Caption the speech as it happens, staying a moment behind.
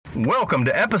Welcome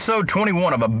to episode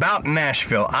 21 of About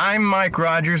Nashville. I'm Mike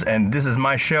Rogers, and this is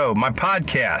my show, my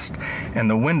podcast, and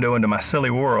the window into my silly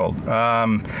world.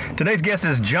 Today's guest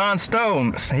is John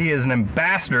Stones. He is an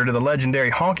ambassador to the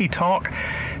legendary honky-tonk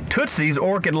TOOTSIE'S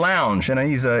Orchid Lounge, and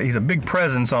he's a big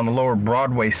presence on the lower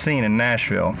Broadway scene in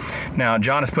Nashville. Now,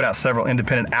 John has put out several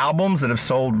independent albums that have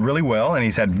sold really well, and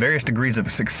he's had various degrees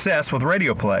of success with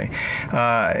radio play.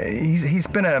 He's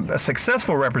been a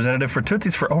successful representative for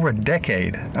TOOTSIE'S for over a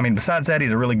decade. I mean, besides that,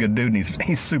 he's a really good dude, and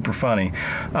he's super funny.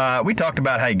 We talked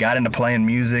about how he got into playing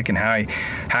music and how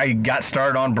he got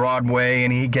started on Broadway,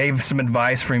 and he gave some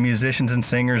advice for musicians and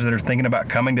singers that are thinking about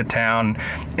coming to town.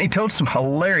 And he told some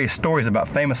hilarious stories about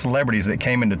famous celebrities that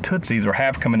came into TOOTSIE'S or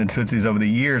have come into TOOTSIE'S over the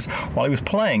years while he was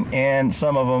playing, and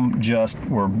some of them just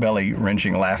were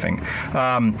belly-wrenching laughing.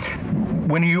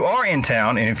 When you are in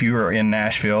town, and if you are in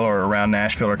Nashville or around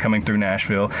Nashville or coming through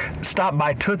Nashville, stop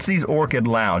by TOOTSIE'S Orchid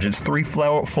Lounge. It's three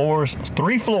floors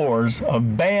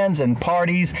of bands and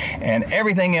parties and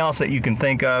everything else that you can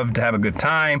think of to have a good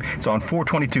time. It's on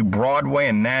 422 Broadway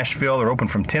in Nashville. They're open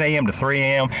from 10 a.m. to 3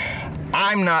 a.m.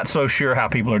 I'm not so sure how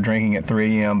people are drinking at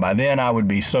 3 a.m. By then, I would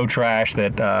be so trashed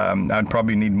that I'd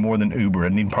probably need more than Uber.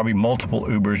 I'd need probably multiple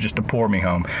Ubers just to pour me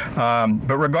home.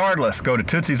 But regardless, go to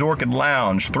TOOTSIE'S Orchid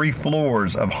Lounge, 3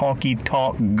 floors of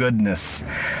honky-tonk goodness.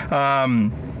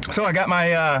 So I got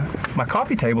my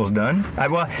coffee tables done.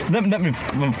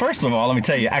 First of all, let me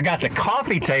tell you, I got the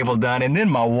coffee table done, and then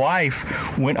my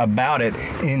wife went about it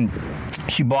in.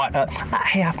 She bought.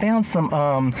 Hey, I found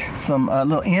some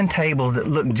little end tables that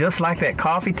look just like that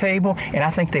coffee table, and I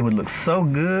think they would look so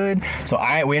good. So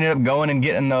we ended up going and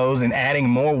getting those and adding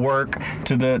more work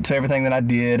to everything that I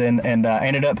did, and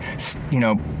ended up,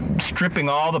 stripping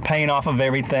all the paint off of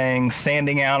everything,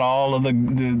 sanding out all of the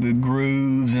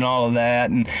grooves and all of that,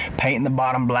 and painting the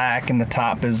bottom black, and the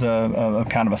top is a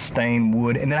kind of a stained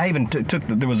wood. And then I even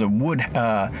there was a wood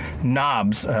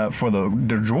knobs for the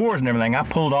drawers and everything. I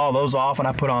pulled all those off, and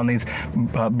I put on these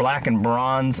black and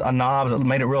bronze knobs that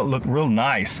made it look real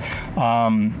nice.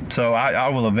 So I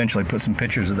will eventually put some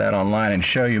pictures of that online and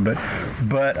show you. But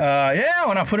yeah,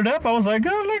 when I put it up, I was like,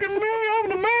 oh, look at me,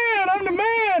 I'm the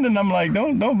man. And I'm like,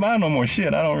 don't buy no more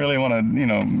shit. I don't really want to,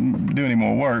 do any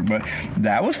more work. But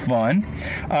that was fun.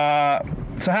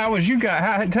 So how was you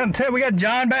guys? Tell we got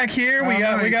John back here. We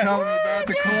got. Tell me about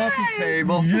the coffee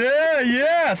table.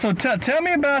 Yeah. So tell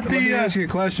me about Let me ask you a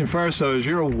question first, though. Is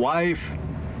your wife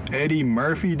Eddie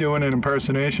Murphy doing an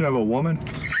impersonation of a woman?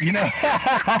 I've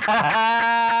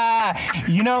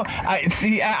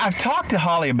talked to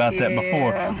Holly about that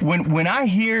before. When I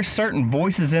hear certain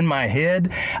voices in my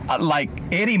head, like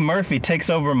Eddie Murphy takes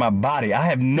over my body. I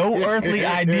have no earthly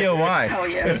idea why. Oh,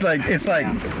 yeah. It's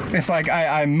like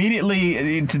I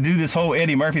immediately, to do this whole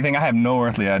Eddie Murphy thing, I have no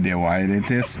earthly idea why.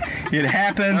 It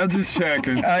happens. I'm just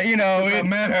checking. I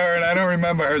met her and I don't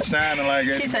remember her sounding like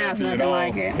it. She sounds nothing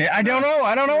like it. Yeah, I don't know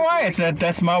why. It's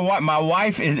that's my wife. My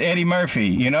wife is Eddie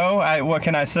Murphy. What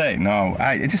can I say? No,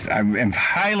 I am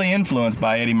highly influenced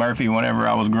by Eddie Murphy. Whenever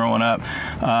I was growing up,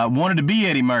 wanted to be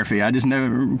Eddie Murphy. I just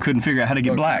never couldn't figure out how to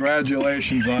get black.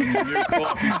 Congratulations on your new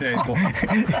coffee table.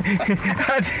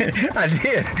 I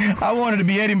did. I wanted to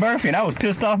be Eddie Murphy, and I was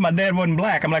pissed off my dad wasn't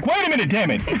black. I'm like, wait a minute,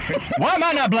 damn it! Why am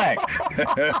I not black?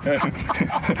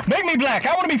 Make me black.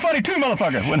 I want to be funny too,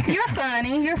 motherfucker. You're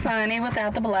funny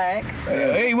without the black.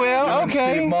 Hey, well,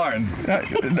 okay. Steve Martin.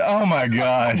 Oh my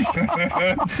gosh.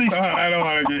 See, I don't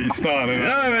want to get you started.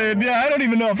 I don't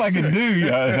even know if I could do.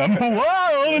 I'm a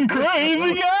wild and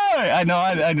crazy guy. I know.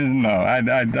 I didn't know. I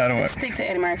don't. Stick to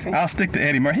Eddie Murphy. I'll stick to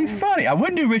Eddie Murphy. He's funny. I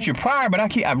would do Richard Pryor, but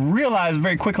I realized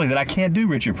very quickly that I can't do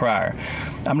Richard Pryor.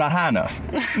 I'm not high enough.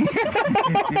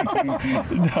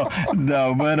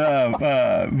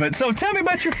 But so tell me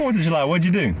about your 4th of July. What'd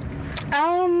you do?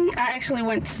 I actually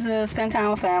went to spend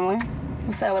time with family.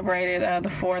 We celebrated the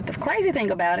 4th. The crazy thing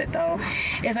about it, though,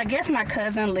 is I guess my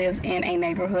cousin lives in a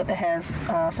neighborhood that has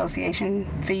association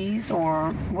fees or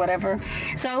whatever.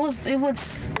 So it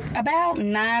was about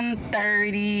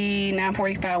 9:30,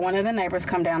 9:45. One of the neighbors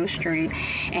come down the street,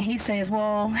 and he says,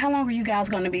 well, how long are you guys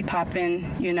going to be popping,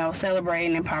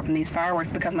 celebrating and popping these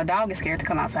fireworks? Because my dog is scared to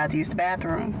come outside to use the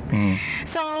bathroom.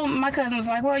 So my cousin was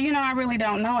like, well, I really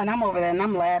don't know. And I'm over there, and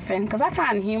I'm laughing, because I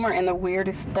find humor in the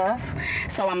weirdest stuff.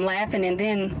 So I'm laughing, and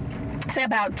then say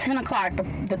about 10 o'clock,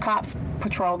 the cops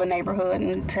patrol the neighborhood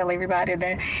and tell everybody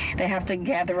that they have to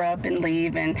gather up and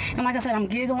leave. And like I said, I'm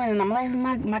giggling and I'm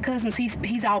laughing. My cousin,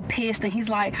 he's all pissed, and he's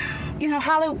like,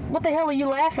 Holly, what the hell are you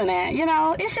laughing at?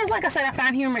 It's just like I said, I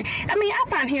find humor. I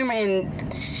find humor in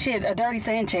shit, a Dirty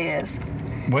Sanchez.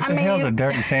 What the hell's a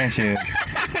Dirty Sanchez?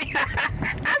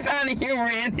 I found the humor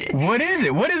in it. What is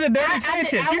it? What is a dirty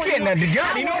Sanchez? You can't.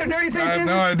 John, you know what a dirty I Sanchez have is?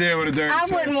 no idea what a dirty I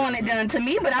Sanchez wouldn't want it done to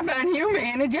me, but I found humor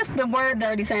in it. Just the word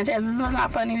dirty Sanchez is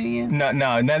not funny to you. No,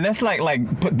 that's like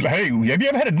hey, have you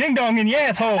ever had a ding dong in your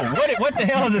asshole? What the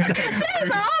hell is it? That's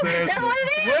what it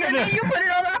is. What is And it? then you put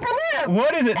it on the upper lip.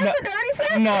 What is it? That's a dirty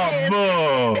Sanchez. No,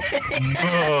 bull.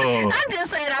 I'm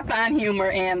just saying I find humor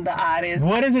in the oddest.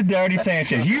 What is a dirty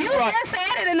Sanchez? You just said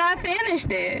it and I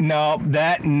finished it. No.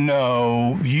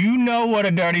 You know what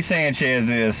a dirty Sanchez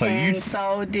is, so And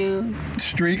so do.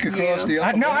 streak across the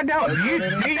No, I don't. You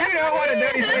know what a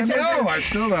dirty Sanchez is? No, I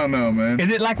still don't know, man. Is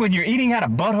it like when you're eating out a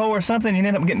butthole or something, you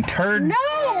end up getting turd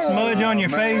smudge on your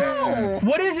face? No.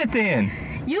 What is it then?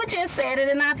 You just said it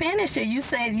and I finished it. You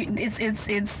said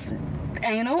it's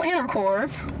anal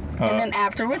intercourse, and then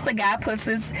afterwards the guy puts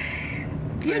his,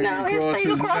 his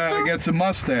thing across the. Gets a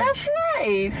mustache. That's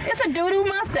right. It's a doo-doo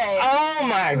mustache. Oh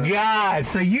my God!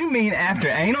 So you mean after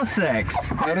anal sex,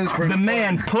 That is the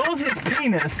man pulls his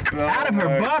penis out of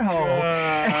her butthole?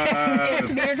 It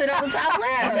smears it on the top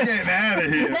I'm lip. getting out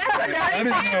of here. That's what I dirty didn't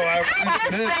know I Sanchez.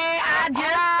 I just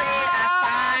said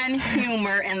I find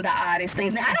humor in the oddest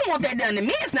things. Now I don't want that done to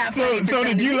me. It's not funny. if it's So done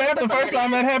did to you me, laugh but the first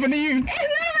time that happened to you? It's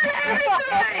never happened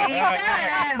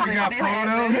to me. We got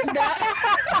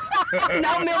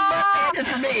No middle mustaches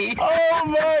for me. Oh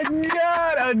my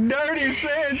God! A dirty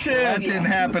Sanchez. That didn't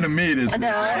happen to me this week.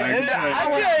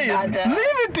 I tell you, I don't. leave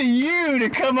it to you to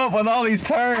come up with all these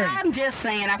terms. I'm just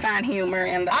saying I find humor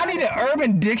in the. I need an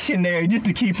urban dictionary just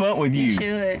to keep up with you.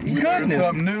 Should. Learn Goodness.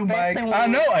 something new, Mike. I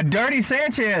know, a dirty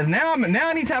Sanchez. Now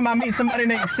anytime I meet somebody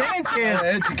named Sanchez,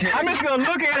 Educate. I'm just gonna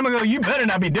look at him and go, "You better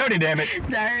not be dirty, damn it."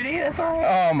 Dirty. That's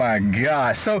right. Oh my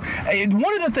gosh! So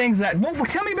one of the things that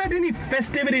tell me about any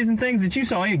festivities and things that you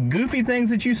saw. Any goofy things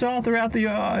that you saw throughout the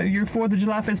your 4th of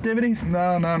July festivities?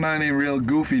 No, not any real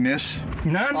goofiness.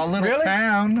 None. Our little really?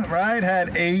 town, right,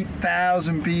 had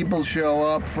 8,000 people show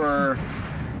up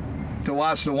to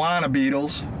watch the Wanna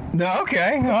Beatles. No.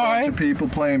 Okay. All Bunch right. of people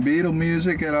playing Beatle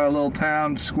music at our little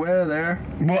town square there.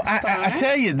 Well, I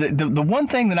tell you, the one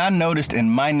thing that I noticed in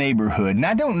my neighborhood, and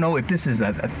I don't know if this is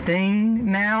a thing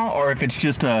now or if it's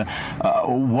just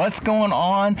what's going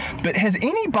on, but has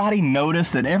anybody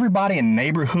noticed that everybody in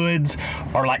neighborhoods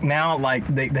are like now, like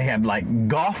they have like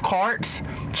golf carts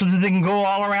so that they can go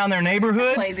all around their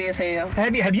neighborhoods? Lazy as hell.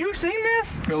 Have you seen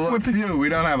this? A few. We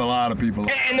don't have a lot of people.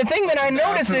 And the thing that I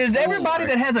notice That's a is fool, everybody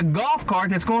right? that has a golf cart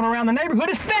that's going around the neighborhood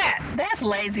is fat. That's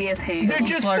lazy as hell. They're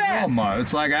just It's like fat. Walmart.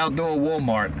 It's like outdoor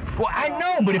Walmart. Well, I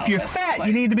know, but if you're that's fat, you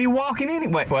like- need to be walking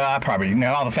anyway. Well, I probably,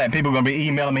 now all the fat people are going to be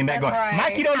emailing me back That's going, right.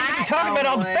 Mike, you don't need to be talking about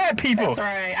all the I fat people. That's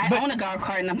right. I own a golf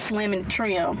cart and I'm slim and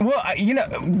trim. Well,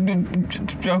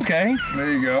 okay.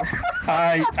 There you go.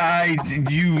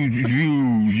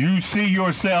 You see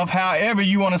yourself however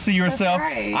you want to see yourself.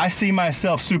 right. I see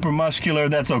myself super muscular.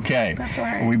 That's okay. That's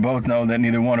right. We both know that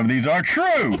neither one of these are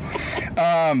true.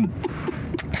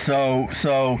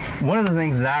 So one of the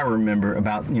things that I remember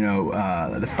about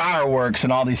the fireworks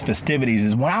and all these festivities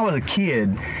is when I was a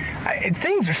kid.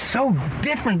 Things are so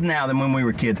different now than when we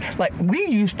were kids. Like, we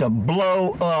used to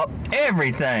blow up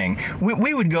everything.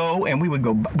 We would go and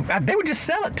they would just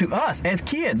sell it to us as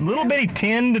kids. Little bitty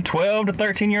 10 to 12 to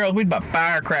 13-year-olds. We'd buy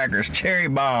firecrackers, cherry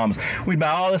bombs. We'd buy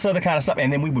all this other kind of stuff.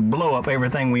 And then we would blow up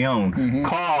everything we owned. Mm-hmm.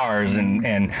 Cars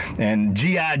and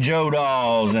G.I. Joe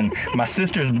dolls and my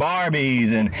sister's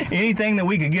Barbies and anything that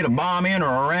we could get a bomb in or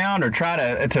around or try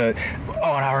to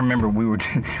oh, and I remember we were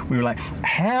like,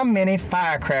 how many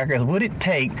firecrackers would it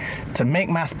take to make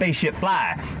my spaceship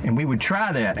fly? And we would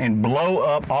try that and blow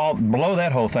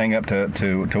that whole thing up to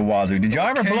wazoo. Did y'all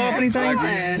ever blow up Cans, anything? like we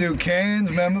used to do cans,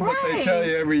 remember? But they tell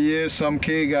you every year some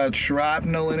kid got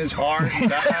shrapnel in his heart and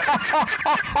died.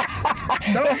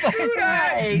 Don't do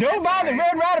that. Right. Don't buy the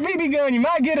Red Ryder BB gun. You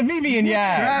might get a BB in your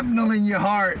eye. Shrapnel in your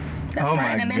heart. That's Oh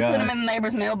right. my And then God. put them in the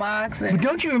neighbor's mailbox. And But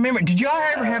don't you remember? Did y'all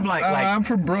ever have like? I'm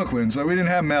from Brooklyn, so we didn't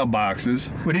have mailboxes.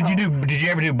 What did you do? Did you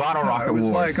ever do bottle rocket It was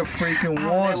wars? like a freaking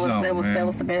war zone, that was man.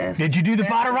 the best. Did you do the That's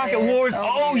bottle the rocket best. wars?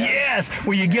 Oh, Oh yeah. yes,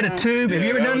 where you get a tube. Have you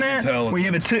ever that done was that? intelligent. Where you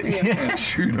have a tube. And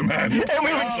shoot them at you. And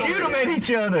we would shoot them at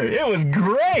each other. It was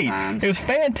great. It was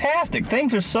fantastic.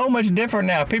 Things are so much different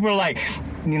now. People are like,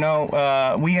 we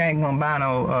ain't gonna buy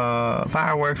no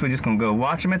fireworks. We're just gonna go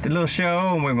watch them at the little show,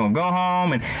 and we're gonna go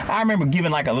home. And I remember giving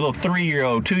like a little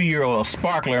 3-year-old, 2-year-old a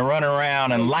sparkler and running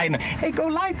around and lighting. Hey, go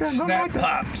light them. Go Snap light them.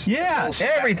 pops. Yeah, Little snap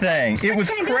everything. It was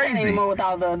You can't do that crazy. anymore with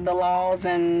all the laws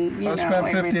and I spent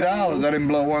 $50. everything. I didn't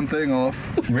blow one thing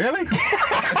off. Really?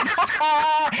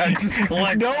 I just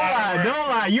collect Don't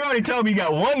lie. You already told me you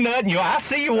got one nut, and I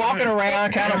see you walking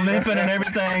around, kind of limping and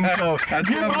everything. So I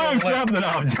do you have blew one left. something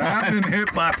off, John. I've been hit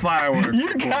by fireworks.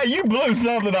 You blew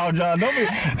something off, John.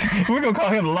 We're gonna call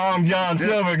him Long John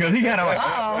Silver because he kind of like,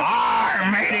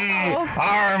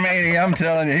 matey. I'm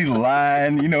telling you, he's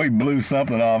lying. You know, he blew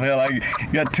something off. Hell, like he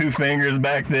got 2 fingers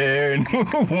back there and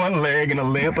 1 leg and a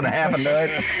limp and a half a nut.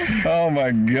 Oh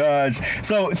my gosh.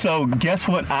 So guess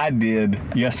what I did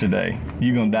yesterday?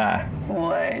 You gonna die.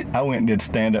 What? I went and did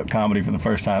stand-up comedy for the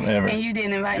first time ever. And you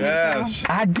didn't invite me to come?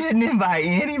 I didn't invite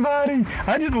anybody.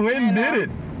 I just went and did it.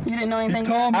 You didn't know anything?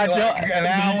 You told me an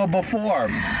hour before.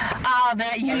 Oh,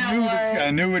 that, you know what?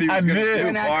 I knew what he was going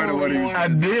to do. Part of what he was I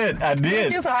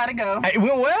did. Just how'd it go? It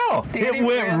went well. It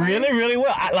went really, really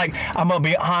well. I'm going to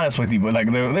be honest with you, but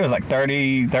like there was like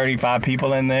 30, 35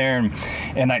 people in there.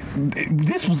 And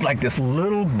this was like this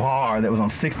little bar that was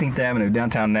on 16th Avenue,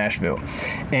 downtown Nashville.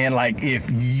 And like if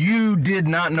you did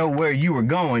not know where you were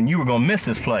going to miss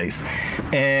this place.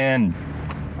 And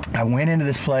I went into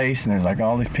this place and there's like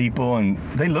all these people and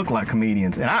they look like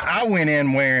comedians. And I went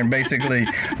in wearing basically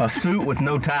a suit with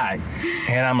no tie.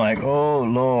 And I'm like, oh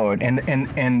Lord. And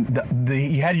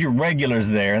you had your regulars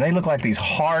there and they look like these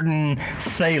hardened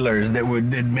sailors that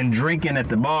had been drinking at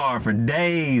the bar for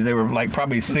days. They were like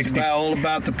probably 60. It's all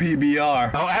about the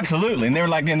PBR. Oh, absolutely. And they were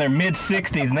like in their mid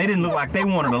 60s and they didn't look like they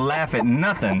wanted to laugh at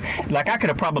nothing. Like I could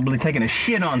have probably taken a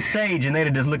shit on stage and they'd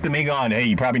have just looked at me going, hey,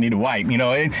 you probably need a wipe. You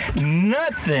know,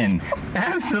 nothing.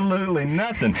 Absolutely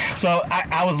nothing. So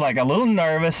I was like a little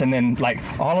nervous, and then like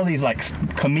all of these like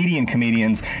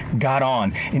comedians got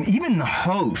on, and even the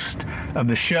host of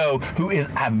the show, who is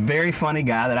a very funny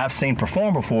guy that I've seen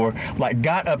perform before, like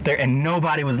got up there and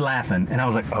nobody was laughing, and I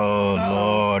was like, oh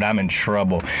Lord, I'm in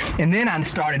trouble. And then I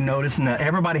started noticing that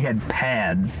everybody had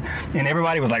pads, and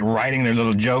everybody was like writing their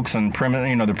little jokes and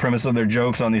the premise of their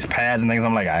jokes on these pads and things.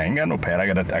 I'm like, I ain't got no pad.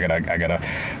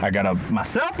 I got my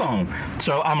cell phone.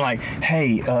 So I'm like,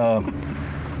 hey,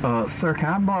 sir, can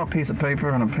I borrow a piece of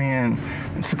paper and a pen?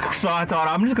 So I thought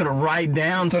I'm just going to write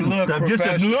down some stuff just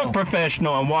to look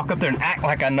professional and walk up there and act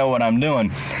like I know what I'm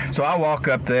doing. So I walk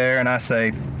up there and I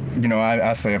say,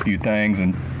 I say a few things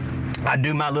and I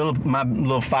do my little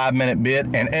 5-minute bit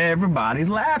and everybody's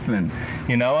laughing,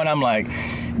 and I'm like,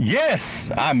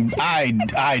 yes,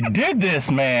 I did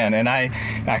this, man. And I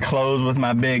closed with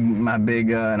my big, and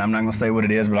I'm not gonna say what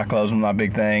it is, but I closed with my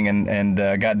big thing and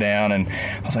got down and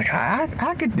I was like,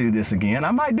 I could do this again. I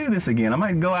might do this again. I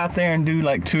might go out there and do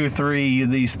like 2 or 3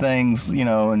 of these things,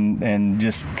 and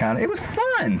just kind of, it was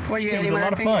fun. Were you Eddie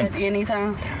Murphy at any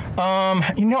time?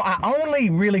 I only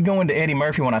really go into Eddie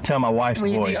Murphy when I tell my wife's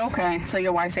voice. Okay, so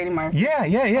your wife's Eddie Murphy. Yeah.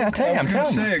 Okay. I tell you, I was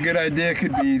gonna say a good idea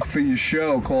could be for your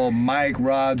show called Mike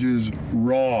Rogers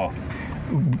Raw.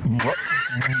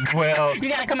 Well, you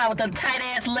gotta come out with a tight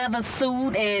ass leather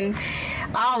suit and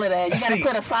all of that. You gotta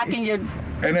put a sock in your.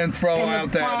 And then throw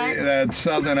out that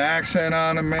southern accent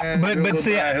on him, man. But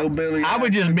see, I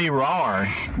would just be rawer.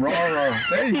 Rawer.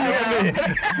 There you go.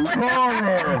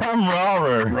 Rawer. I'm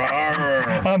rawer.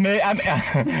 Rawer. My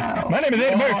name is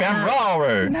Eddie Murphy. I'm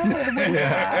rawer. No.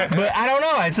 Yeah. But I don't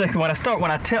know. It's like when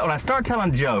I start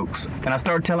telling jokes and I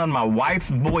start telling my wife's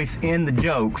voice in the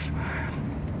jokes,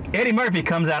 Eddie Murphy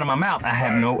comes out of my mouth. I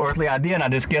have no earthly idea, and I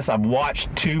just guess I've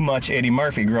watched too much Eddie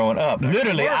Murphy growing up.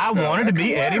 Literally, I wanted to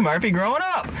be Eddie Murphy growing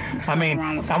up. I mean,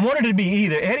 I wanted to be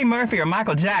either Eddie Murphy or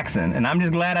Michael Jackson, and I'm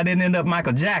just glad I didn't end up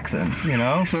Michael Jackson,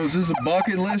 So is this a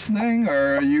bucket list thing,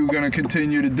 or are you going to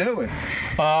continue to do it?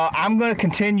 I'm going to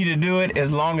continue to do it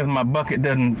as long as my bucket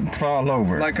doesn't fall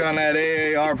over. Like on that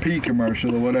AARP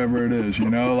commercial or whatever it is,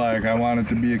 like I wanted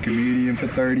to be a comedian for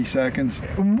 30 seconds.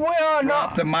 Well,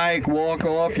 Drop the mic, walk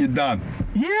off, you're done.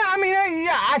 Yeah,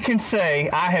 I can say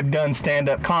I have done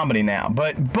stand-up comedy now,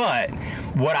 but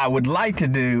what I would like to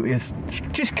do is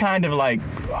just kind of like,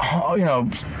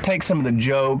 take some of the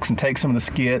jokes and take some of the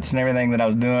skits and everything that I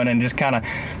was doing and just kind of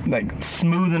like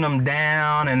smoothing them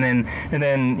down and then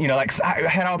like I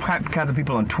had all kinds of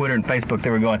people on Twitter and Facebook that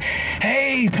were going,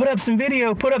 hey, put up some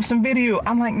video.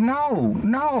 I'm like,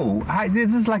 no,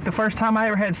 this is like the first time I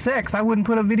ever had sex. I wouldn't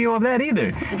put a video of that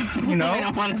either, I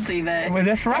don't want to see that. Well,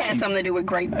 that's right. It had something to do with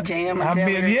grape jam or and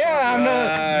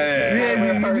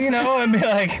be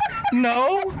like,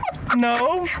 no.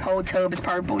 Whole tub is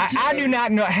purple. I do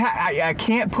not know. I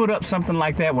can't put up something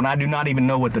like that when I do not even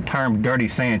know what the term Dirty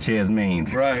Sanchez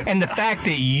means. Right. And the fact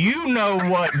that you know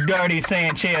what Dirty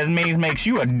Sanchez means makes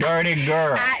you a dirty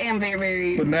girl. I am very,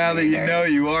 very. But now that you know,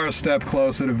 you are a step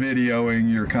closer to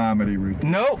videoing your comedy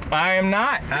routine. Nope, I am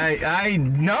not. I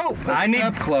need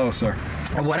step closer.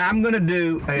 What I'm going to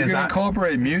do is... You're going to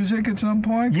incorporate music at some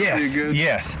point?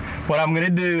 Yes. What I'm going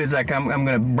to do is like I'm going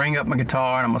to bring up my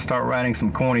guitar and I'm going to start writing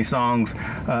some corny songs.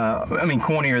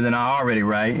 Cornier than I already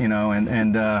write, and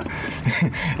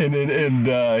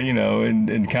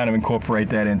kind of incorporate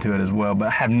that into it as well. But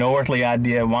I have no earthly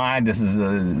idea why. This is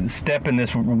a step in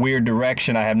this weird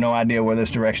direction. I have no idea where this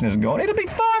direction is going. It'll be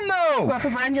fun though. Well,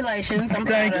 congratulations.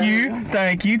 Thank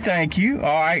you.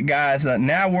 All right, guys.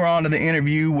 Now we're on to the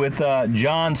interview with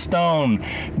John Stone.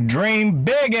 Dream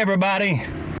big, everybody.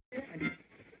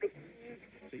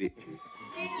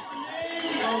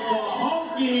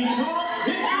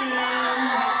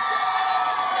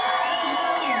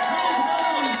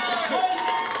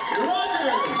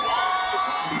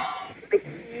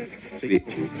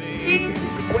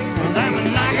 I'm a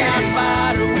knockout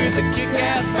fighter with a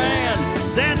kick-ass band.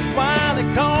 That's why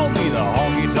they call me the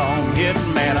honky-tonk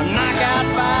hitting man. A knockout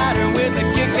fighter with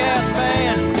a kick-ass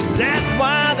band. That's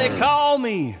why they call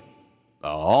me the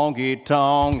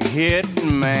honky-tonk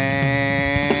hitting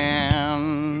man.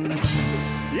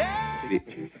 Yeah.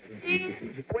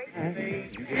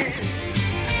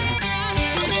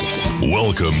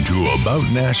 Welcome to About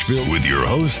Nashville with your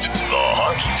host, the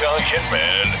honky-tonk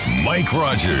hitman, Mike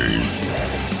Rogers.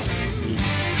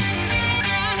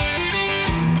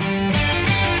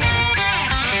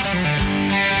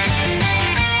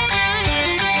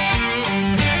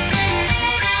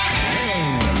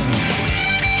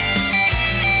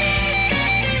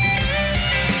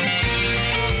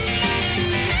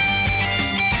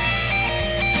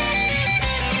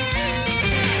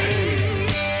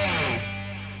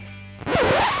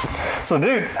 So,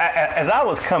 dude, as I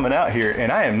was coming out here,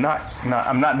 and I'm not,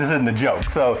 this isn't a joke.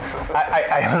 So,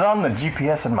 I was on the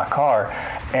GPS in my car,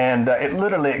 and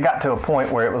it got to a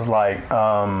point where it was like,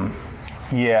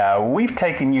 yeah, we've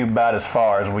taken you about as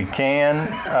far as we can.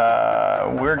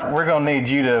 We're gonna need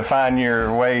you to find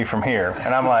your way from here.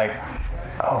 And I'm like,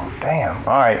 oh, damn.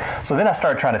 All right. So then I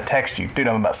started trying to text you. Dude,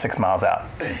 I'm about 6 miles out.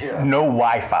 Yeah. No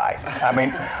Wi-Fi. I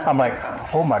mean, I'm like,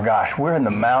 oh my gosh, we're in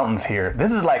the mountains here.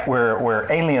 This is like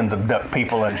where aliens abduct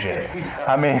people and shit.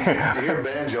 I mean, you hear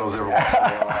banjos every once in a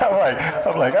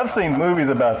while. I'm like, I've seen movies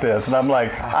about this, and I'm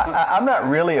like, I'm not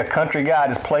really a country guy. I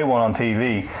just play one on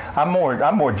TV. I'm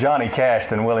more Johnny Cash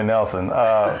than Willie Nelson. And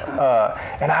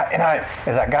I,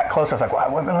 as I got closer, I was like,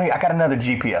 well, I got another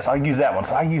GPS. I'll use that one.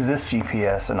 So I use this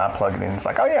GPS, and I plug it in. It's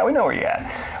like, oh yeah, we know where you're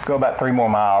at. Go about 3 more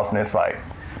miles, and it's like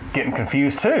getting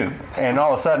confused too. And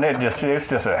all of a sudden, it's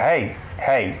just a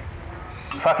hey,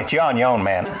 fuck it, you're on your own,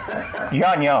 man. You're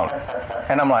on your own.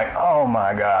 And I'm like, oh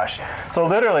my gosh. So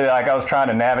literally, like, I was trying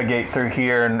to navigate through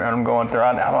here, and I'm going through,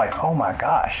 and I'm like, oh my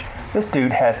gosh, this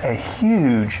dude has a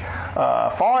huge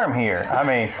farm here. I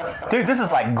mean, dude, this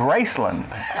is like Graceland.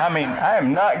 I mean, I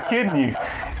am not kidding you.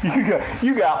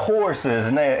 You got horses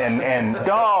and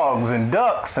dogs and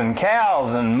ducks and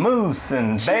cows and moose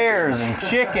and bears and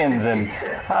chickens, and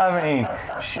I mean,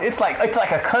 it's like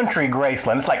a country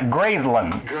Graceland. It's like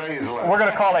Graceland. Graceland. We're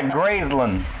gonna call it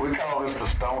Graceland. We call this the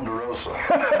Stone DeRosa.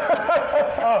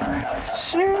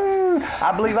 Shoot,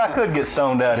 I believe I could get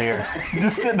stoned out here,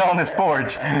 just sitting on this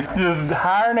porch, just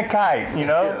hiring a kite,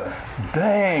 Yeah.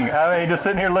 Dang, I mean, just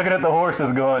sitting here looking at the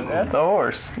horses going, that's a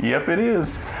horse. Yep, it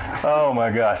is. Oh my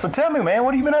gosh. So tell me, man,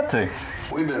 what have you been up to?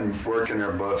 We've been working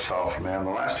our butts off, man.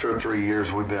 The last 2 or 3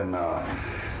 years, we've been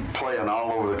playing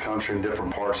all over the country in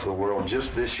different parts of the world.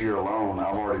 Just this year alone,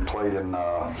 I've already played in,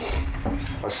 I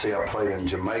played in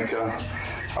Jamaica.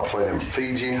 I played in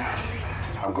Fiji.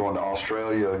 I'm going to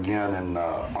Australia again in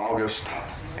August.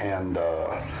 And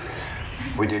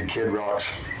we did Kid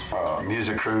Rock's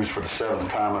music cruise for the 7th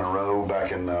time in a row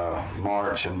back in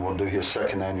March, and we'll do his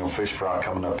 2nd annual fish fry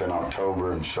coming up in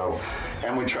October.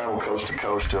 And we travel coast to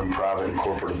coast doing private and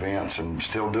corporate events, and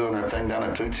still doing our thing down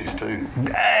at Tootsie's too.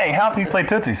 Dang, how often do you play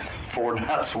Tootsie's? 4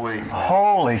 nights a week.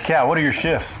 Holy cow, what are your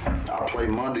shifts? I play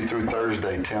Monday through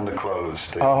Thursday, 10 to close.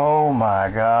 Steve. Oh my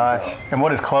gosh. Yeah. And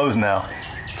what is closed now?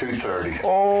 2:30.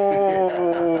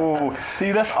 Oh,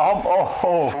 see, that's all.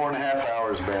 4.5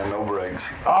 hours, man, no breaks.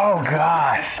 Oh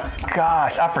gosh,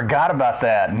 I forgot about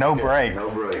that. No breaks.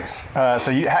 No breaks.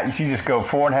 So you just go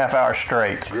 4.5 hours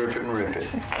straight. Grip it and rip it.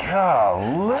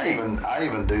 Golly. I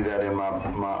even do that in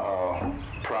my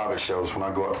private shows when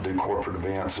I go out to do corporate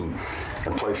events and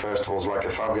play festivals. Like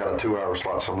if I've got a 2-hour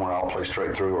slot somewhere, I'll play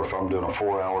straight through. Or if I'm doing a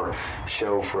 4-hour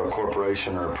show for a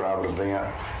corporation or a private event,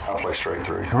 I'll play straight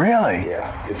through. Really?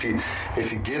 Yeah. If you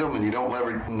get them and you don't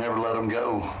never let them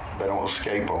go, they don't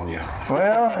escape on you.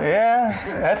 Well, yeah,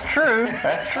 that's true.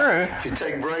 That's true. If you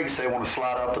take breaks, they want to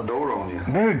slide out the door on you.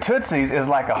 Dude, Tootsie's is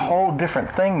like a whole different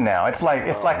thing now. It's like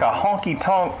a honky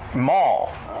tonk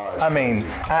mall. it's I mean,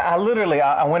 I literally,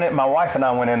 I went in, my wife and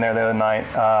I went in there the other night,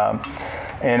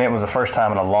 and it was the first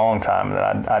time in a long time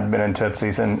that I'd been in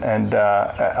Tootsie's, and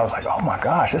I was like, oh my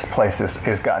gosh, this place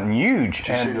has gotten huge.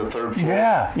 Did you see the third floor?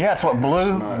 Yeah, it's what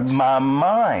blew my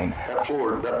mind. That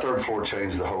third floor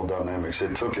changed the whole dynamics.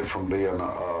 It took it from being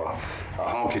a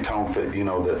honky tonk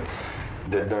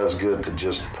that does good to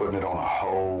just putting it on a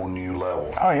whole new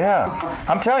level. Oh yeah,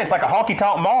 I'm telling you, it's like a honky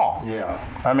tonk mall. Yeah.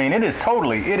 I mean, it is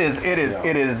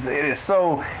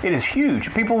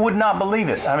huge. People would not believe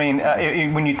it. I mean,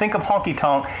 when you think of honky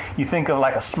tonk, you think of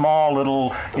like a small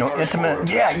little, intimate.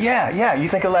 Yeah. You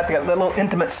think of like that little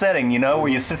intimate setting, where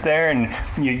you sit there and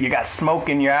you got smoke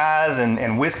in your eyes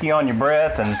and whiskey on your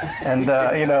breath and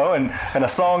a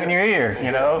song in your ear.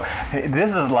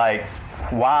 This is like.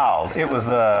 Wow! It was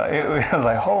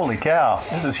like, holy cow!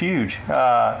 This is huge.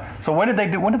 So when did they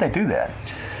do that?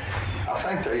 I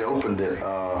think they opened it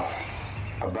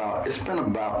it's been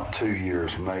about 2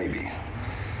 years maybe.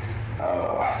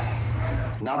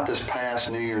 Not this past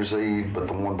New Year's Eve, but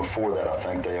the one before that. I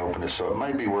think they opened it, so it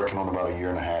may be working on about a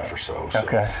year and a half or so.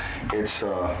 Okay. It's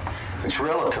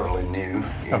relatively new,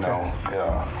 you know.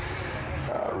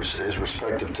 Is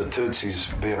respective to Tootsie's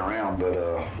being around, but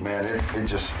man, it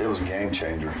was a game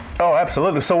changer. Oh,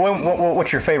 absolutely. So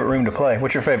what's your favorite room to play?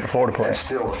 What's your favorite floor to play? It's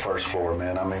still the first floor,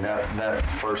 man. I mean, that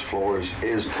first floor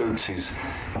is Tootsie's,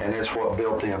 and it's what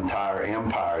built the entire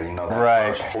empire. That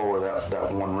first floor,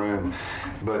 that one room.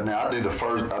 But now I do the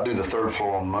third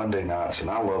floor on Monday nights, and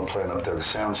I love playing up there. The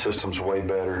sound system's way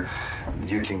better.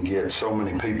 You can get so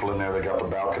many people in there. They got the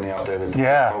balcony out there that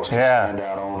the folks can stand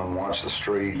out on and watch the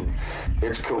street. And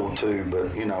it's cool too,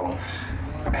 but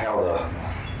how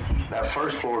that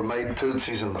first floor made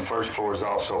Tootsie's, and the first floor has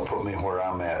also put me where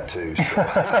I'm at too. So.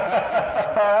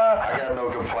 I got no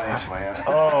complaints, man.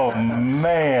 Oh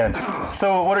man!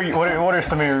 So what are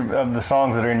some of the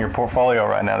songs that are in your portfolio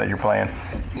right now that you're playing?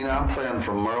 I'm playing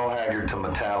from Merle Haggard to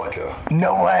Metallica.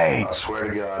 No way! I swear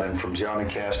to God, and from Johnny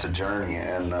Cash to Journey,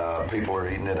 and people are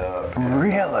eating it up.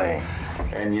 Really?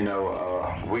 And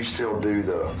we still do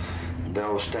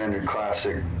those standard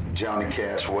classic Johnny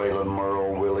Cash, Waylon,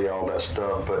 Merle, Willie, all that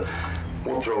stuff, but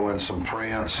we'll throw in some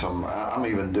Prince. I'm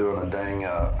even doing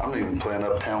I'm even playing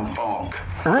Uptown Funk.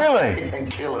 Really?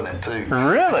 And killing it too.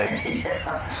 Really?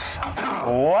 Yeah.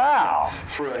 Wow.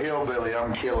 For a hillbilly,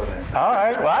 I'm killing it. All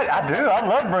right. Well, I do. I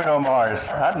love Bruno Mars.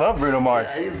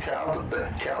 Yeah, he's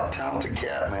a talented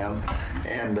cat, man.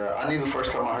 And I knew the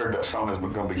first time I heard that song was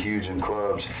going to be huge in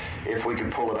clubs if we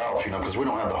could pull it off, because we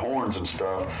don't have the horns and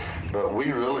stuff. But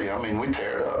we really, we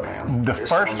tear it up, man. The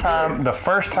first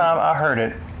time I heard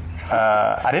it,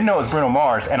 I didn't know it was Bruno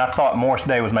Mars, and I thought Morris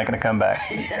Day was making a comeback.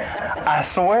 Yeah. I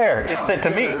swear, it said to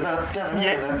me.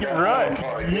 Yeah, you're right.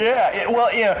 Yeah.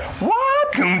 What?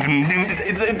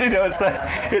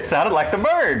 It sounded like the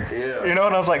Bird. Yeah. And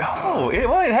I was like, oh, it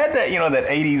had that, that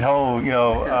 '80s whole,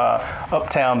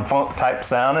 uptown funk type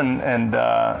sound, and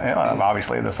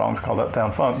obviously the song's called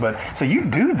Uptown Funk. But so you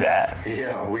do that?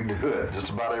 Yeah, we do it just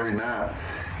about every night.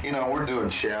 We're doing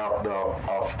Shout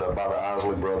by the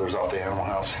Isley Brothers off the Animal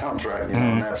House soundtrack,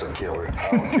 and that's a killer.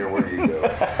 I don't care where you go.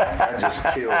 That just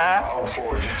kills me. All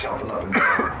four just jumping up and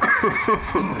down.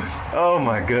 Oh,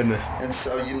 my goodness. And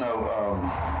so, a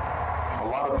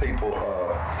lot of people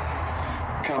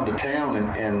come to town,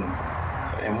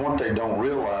 and what they don't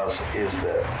realize is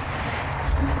that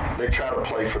they try to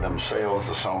play for themselves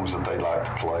the songs that they like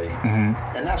to play.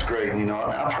 Mm-hmm. And that's great.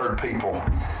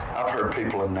 I've heard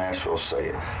people in Nashville say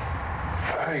it.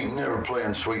 I ain't never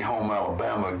playing Sweet Home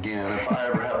Alabama again. If I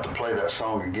ever have to play that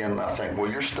song again, I think,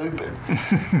 well, you're stupid.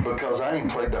 Because I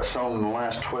ain't played that song in the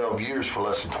last 12 years for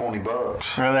less than $20.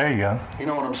 Well, there you go. You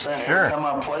know what I'm saying? Sure. Every time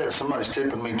I play it, somebody's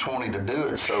tipping me $20 to do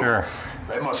it. So sure.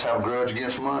 They must have a grudge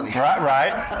against money.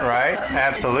 Right.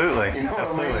 Absolutely. You know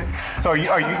what I mean?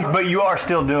 So but you are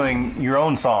still doing your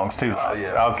own songs too? Oh,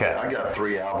 yeah. Okay. I got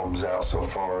 3 albums out so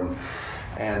far,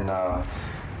 and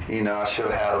I should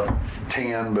have had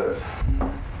 10, but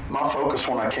my focus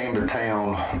when I came to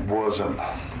town wasn't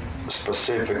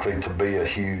specifically to be a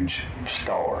huge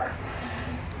star.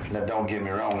 Now, don't get me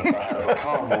wrong, if I had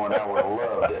become one, I would have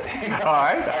loved it. All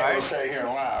right. I would sit here and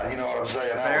lie, you know what I'm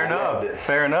saying? I would have loved it.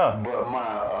 Fair enough. But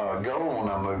my goal when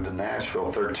I moved to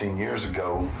Nashville 13 years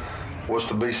ago was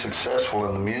to be successful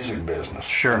in the music business.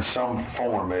 Sure. In some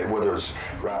form, whether it's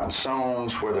writing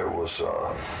songs, whether it was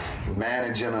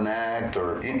managing an act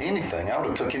or anything. I would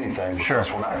have took anything. Because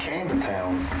sure. When I came to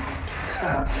town,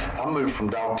 I moved from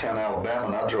Dogtown, Alabama,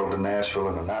 and I drove to Nashville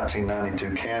in a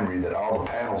 1992 Camry that all the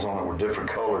panels on it were different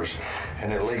colors,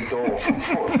 and it leaked oil from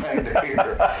Fort Wayne to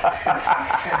here. I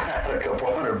had a couple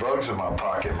 $100 in my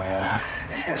pocket, man.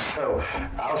 And so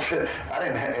I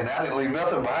didn't leave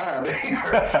nothing behind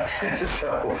either.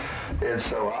 and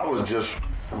so I was just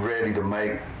ready to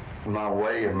make my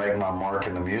way and make my mark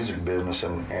in the music business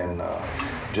and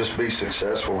just be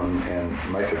successful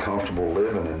and make a comfortable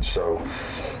living. And so,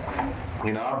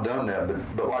 I've done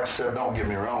that, but like I said, don't get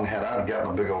me wrong, had I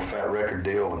gotten a big old fat record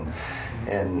deal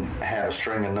and had a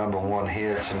string of #1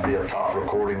 hits and be a top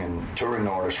recording and touring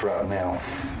artist right now,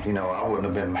 I wouldn't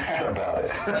have been mad about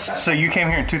it. So you came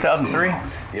here in 2003?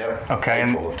 Yep. Okay.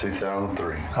 April of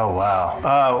 2003. Oh,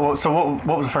 wow. So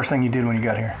what was the first thing you did when you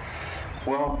got here?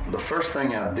 Well, the first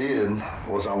thing I did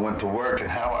was I went to work, and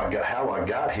how I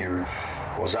got here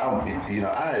was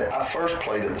I first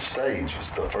played at the stage. It was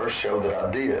the first show that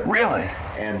I did. Really?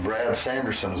 And Brad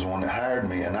Sanderson was the one that hired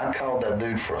me, and I called that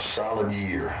dude for a solid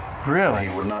year. Really?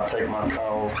 He would not take my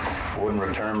call, wouldn't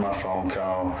return my phone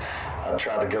call. I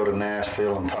tried to go to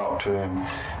Nashville and talk to him.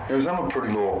 I'm a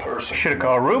pretty loyal person. Should have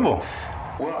called Rubel.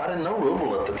 Well, I didn't know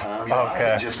Rubel at the time. I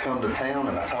had just come to town,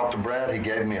 and I talked to Brad. He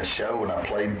gave me a show, and I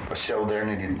played a show there,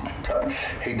 and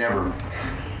he never,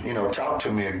 talked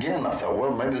to me again. I thought,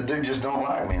 well, maybe the dude just don't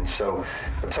like me. And so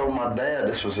I told my dad,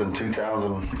 this was in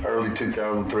early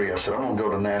 2003, I said, I'm going to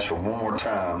go to Nashville one more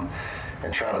time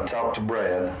and try to talk to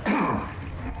Brad.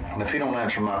 And if he don't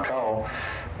answer my call,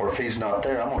 or if he's not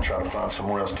there, I'm going to try to find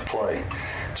somewhere else to play.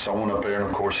 So I went up there, and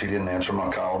of course, he didn't answer my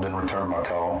call, didn't return my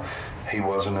call. He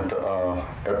wasn't at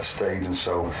the stage, and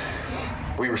so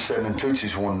we were sitting in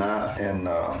Tootsie's one night, and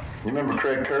you remember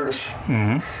Craig Curtis?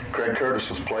 Mm-hmm. Craig Curtis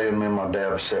was playing, me and my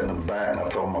dad was sitting in the back, and I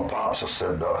told my pops, I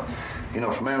said,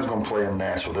 if a man's going to play in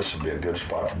Nashville, this would be a good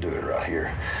spot to do it right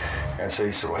here. And so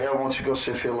he said, well, hell, why don't you go see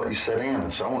if he'll let you sit in?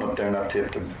 And so I went up there and I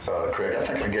tipped Craig. I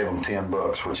think I gave him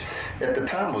 $10, which at the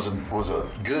time was a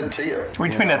good tip. What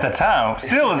do you mean at the time?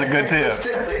 Still is a good tip.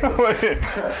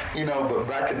 But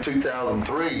back in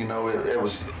 2003, it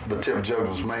was, the tip jug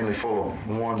was mainly full of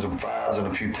 1s and 5s and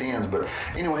a few 10s. But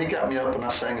anyway, he got me up and I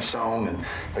sang a song, and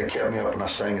they kept me up and I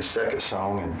sang a second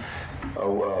song. And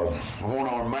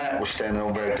one-armed Matt was standing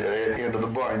over at the end of the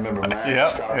bar. You remember Matt? Yep,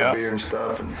 Stopped the beer and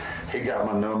stuff, and he got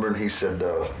my number, and he said,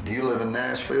 do you live in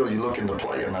Nashville? You looking to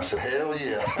play? And I said, hell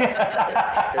yeah.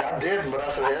 And I didn't, but I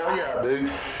said, hell yeah, I do.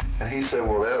 And he said,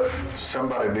 well,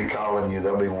 somebody will be calling you.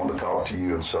 They'll be wanting to talk to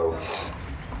you. And so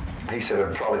he said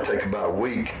it'd probably take about a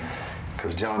week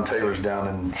because John Taylor's down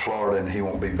in Florida, and he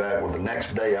won't be back. Well, the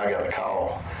next day I got a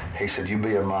call. He said, you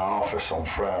be in my office on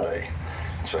Friday.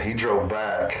 So he drove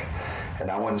back,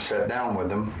 and I went and sat down with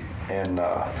him, and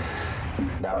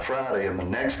that Friday, and the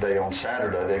next day on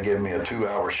Saturday, they gave me a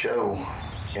 2-hour show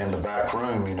in the back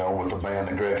room, with a band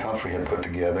that Greg Humphrey had put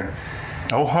together.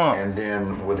 Oh, huh. And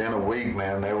then within a week,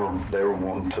 man, they were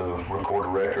wanting to record a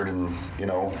record and,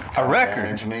 a record?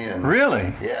 Manage me. And,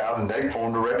 really? Yeah, and they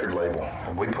formed a record label,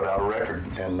 and we put out a record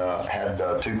and had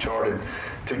two charted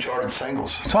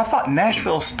singles. So I thought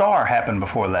Nashville Star happened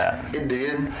before that. It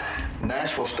did.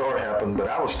 Nashville Star happened, but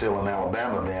I was still in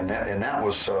Alabama then, and that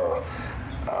was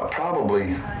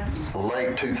probably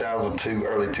late 2002,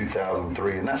 early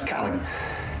 2003, and that's kind of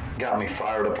got me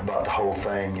fired up about the whole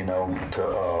thing,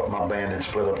 my band had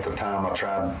split up at the time. I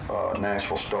tried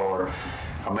Nashville Star.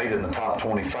 I made it in the top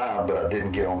 25, but I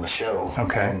didn't get on the show.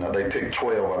 Okay. And they picked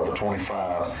 12 out of the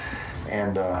 25.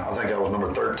 And I think I was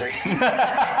number 13. Man.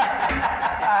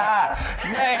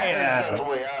 That's the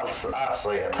way I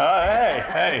say it.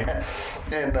 Hey.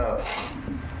 And,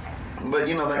 but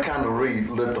that kind of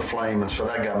relit the flame, and so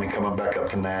that got me coming back up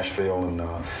to Nashville, and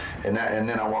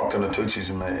then I walked into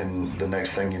Tootsie's, and the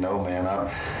next thing you know, man,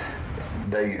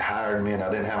 they hired me, and I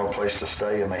didn't have a place to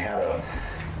stay, and they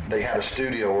had a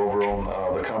studio over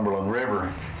on the Cumberland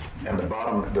River. And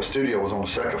the studio was on the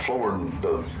second floor, and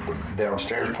the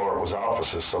downstairs part was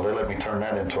offices, so they let me turn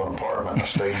that into an apartment. I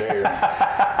stayed there.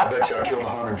 I bet you I killed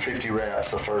 150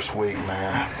 rats the first week,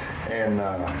 man. And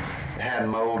had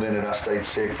mold in it. I stayed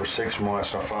sick for 6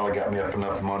 months, and I finally got me up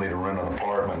enough money to rent an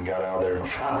apartment and got out there and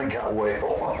finally got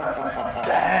well.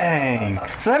 Dang.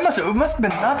 So it must have been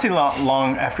not too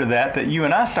long after that you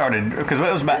and I started, because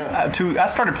it was about I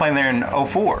started playing there in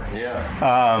 04.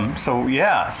 Yeah. So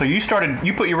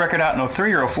you put your record out in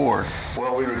 03 or 04?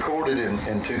 Well, we recorded it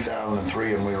in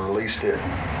 2003, and we released it.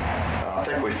 I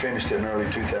think we finished it in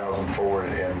early 2004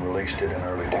 and released it in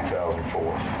early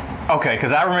 2004. Okay,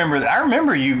 because I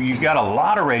remember you got a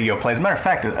lot of radio plays. As a matter of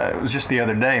fact, it was just the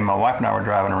other day. My wife and I were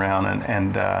driving around,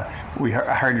 and I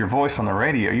heard your voice on the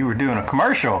radio. You were doing a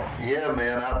commercial. Yeah,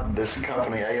 man. This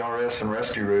company, ARS and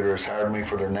Rescue Rooters, hired me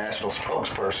for their national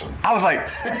spokesperson. I was like,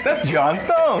 that's John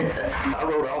Stones. I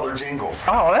wrote all their jingles.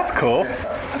 Oh, that's cool.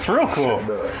 That's real cool.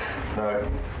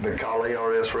 The Call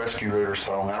ARS Rescue Rooter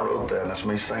song, I wrote that, and that's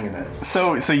me singing it.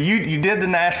 So you did the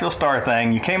Nashville Star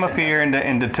thing. You came up here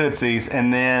into Tootsie's,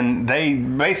 and then they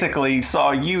basically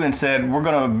saw you and said, "We're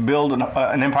going to build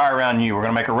an empire around you. We're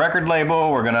going to make a record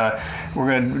label. We're going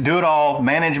to do it all,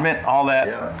 management, all that,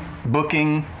 yeah.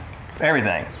 Booking,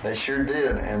 everything." They sure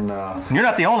did, and you're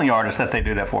not the only artist that they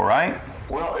do that for, right?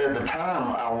 Well, at the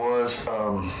time, I was.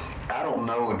 I don't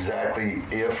know exactly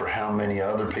if or how many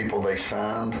other people they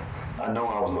signed. I know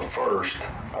I was the first,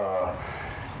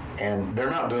 and they're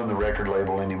not doing the record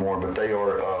label anymore, but they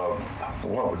are,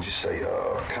 what would you say,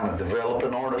 kind of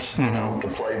developing artists, you know, to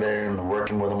play there, and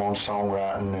working with them on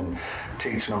songwriting and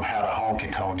teaching them how to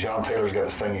honky tonk. John Taylor's got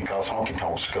this thing he calls honky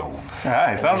tonk school. All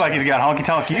right, sounds like he's got honky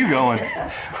tonk you going.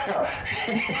 Well,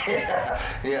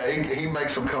 he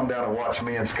makes them come down and watch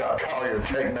me and Scott Collier and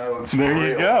take notes. There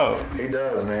you go. He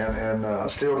does, man,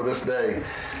 and still to this day,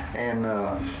 and.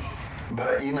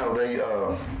 But you know they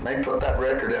put that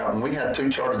record out, and we had 2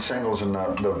 charted singles, and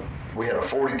we had a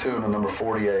 42 and a number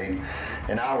 48.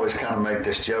 And I always kind of make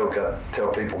this joke. I tell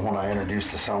people when I introduce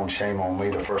the song "Shame on Me,"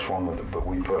 the first one that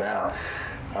we put out,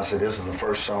 I said this is the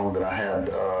first song that I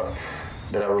had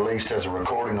that I released as a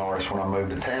recording artist when I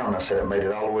moved to town. I said it made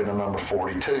it all the way to number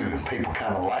 42. And people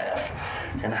kind of laugh,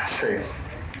 and I say,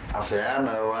 I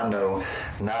know.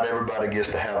 Not everybody gets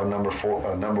to have a number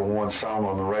 1 song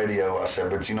on the radio. I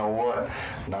said, but you know what?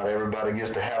 Not everybody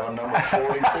gets to have a number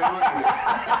 42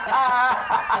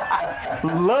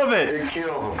 either. Love it. It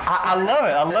kills them. I love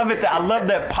it. I love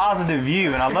that positive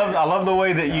view, and I love the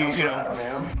way that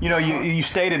you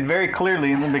stated very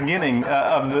clearly in the beginning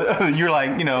you're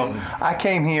like, I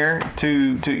came here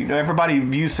to everybody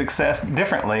views success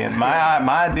differently, and my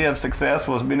idea of success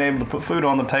was being able to put food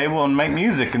on the table and make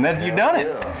music, and that you've done it.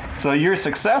 Yeah. So you're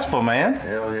successful, man.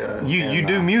 Hell yeah. You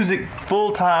do music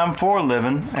full time for a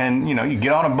living, and you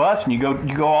get on a bus and you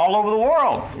go all over the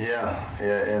world. Yeah,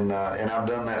 and I've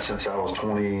done that since I was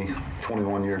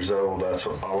 21 years old. That's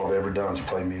all I've ever done is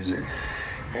play music,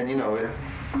 and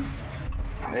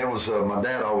it was, my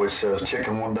dad always says,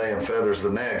 chicken one day and feathers the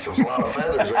next. There was a lot of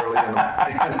feathers early in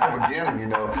the beginning,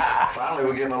 Finally,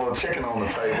 we're getting a little chicken on the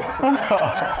table.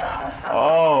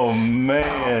 Oh,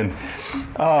 man.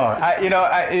 Oh,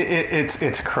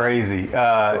 it's crazy.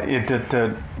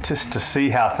 Just to see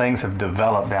how things have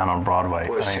developed down on Broadway.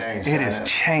 Well, it has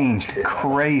changed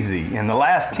crazy. In the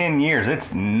last 10 years,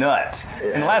 it's nuts.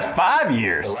 In the last 5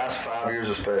 years. The last 5 years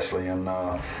especially. And,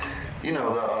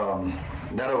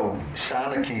 that old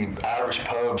Sineke Irish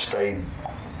pub stayed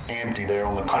empty there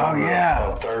on the corner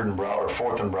of 3rd and Broadway, or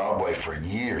 4th and Broadway for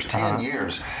years, 10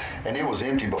 years. And it was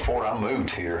empty before I moved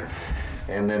here.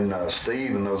 And then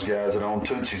Steve and those guys that own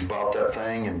Tootsie's bought that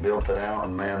thing and built it out,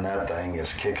 and man, that thing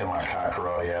is kicking like high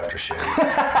karate aftershave.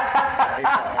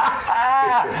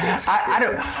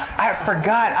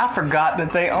 I forgot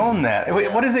that they own that.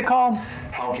 Yeah. What is it called?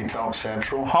 Honky Tonk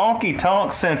Central. Honky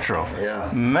Tonk Central. Yeah.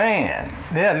 Man.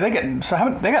 Yeah,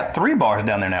 they got 3 bars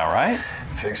down there now, right?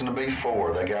 Fixing to be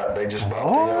 4. They just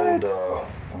bought the old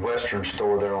Western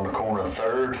store there on the corner of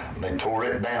 3rd. They tore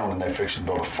it down and they fixed to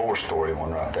build a 4-story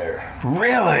one right there.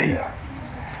 Really? Yeah.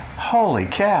 Holy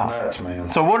cow. Nuts,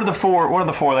 man. So what are the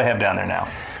 4 they have down there now?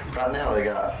 Right now they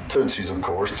got Tootsie's, of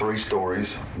course, 3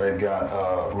 stories. They've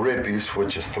got Rippy's,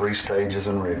 which is 3 stages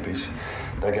in Rippy's.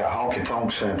 They got Honky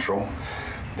Tonk Central.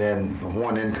 Then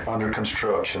one under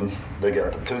construction. They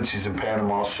got the Tootsie's in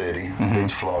Panama City,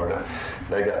 Beach, Florida.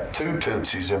 They got 2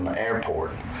 Tootsie's in the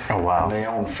airport. Oh, wow. And they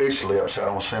own Fish Lips out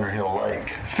on Center Hill Lake.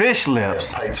 Fish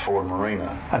Lips? Yeah, Pates Ford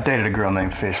Marina. I dated a girl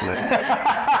named Fish Lips. It'd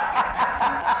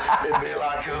be a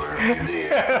lot cooler if you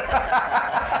did.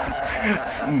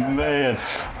 Man.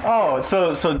 Oh,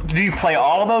 so do you play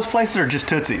all of those places or just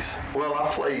Tootsie's? Well, I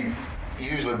play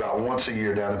usually about once a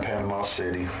year down in Panama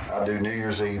City. I do New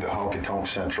Year's Eve at Honky Tonk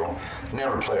Central.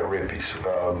 Never play at Rippy's.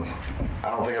 I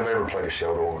don't think I've ever played a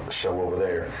show over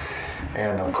there.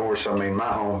 And of course, my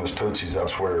home is Tootsie's.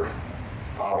 That's where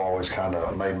I've always kind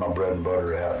of made my bread and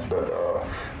butter at. But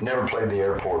never played the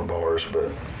airport bars.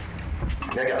 But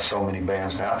they got so many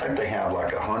bands now. I think they have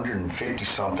like 150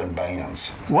 something bands.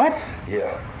 What?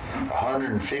 Yeah,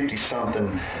 150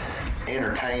 something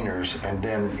entertainers, and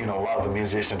then a lot of the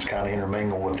musicians kind of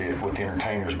intermingle with the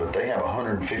entertainers, but they have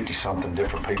 150 something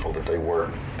different people that they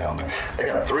work down there. They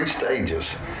got 3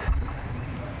 stages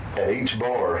at each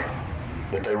bar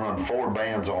that they run 4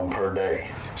 bands on per day.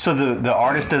 So the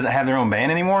artist doesn't have their own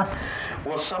band anymore?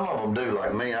 Well, some of them do.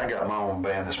 Like me, I got my own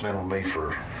band that's been with me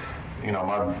for,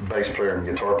 my bass player and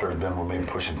guitar player has been with me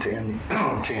pushing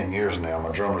 10 years now. My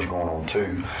drummer's going on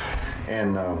 2.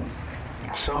 And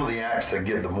some of the acts that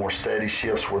get the more steady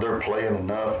shifts where they're playing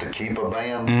enough to keep a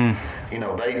band,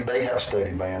 they have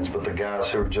steady bands, but the guys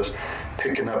who are just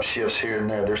picking up shifts here and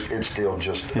there, it's still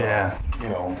just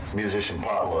musician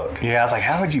potluck. Yeah, I was like,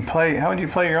 how would you play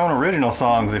your own original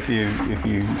songs if you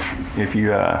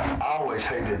I always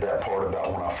hated that part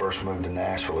about when I first moved to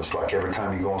Nashville. It's like every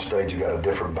time you go on stage, you got a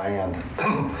different band,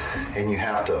 and you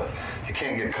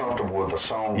can't get comfortable with a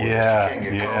song. Yeah, you can't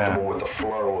get comfortable with the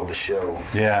flow of the show.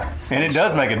 Yeah, and it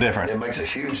does make a difference. It makes a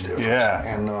huge difference. Yeah.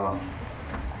 And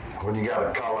when you got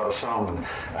to call out a song, and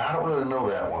I don't really know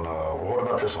that one. What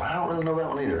about this one? I don't really know that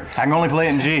one either. I can only play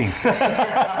it in G.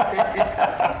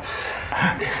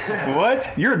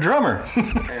 What? You're a drummer.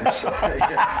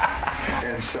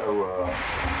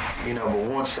 But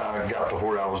once I got to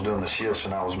where I was doing the shifts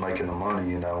and I was making the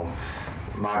money,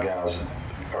 my guys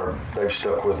they've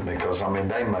stuck with me because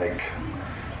they make,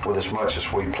 with as much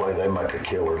as we play, they make a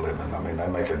killer living. They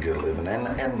make a good living,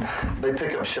 and they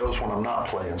pick up shows when I'm not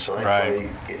playing, so they play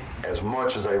as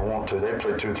much as they want to. They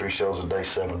play 2 or 3 shows a day,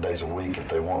 7 days a week if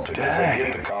they want to, because they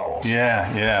get the calls.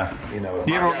 Yeah.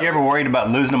 You ever worried about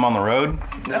losing them on the road?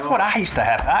 No. That's what I used to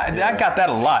have. I got that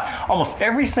a lot. Almost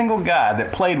every single guy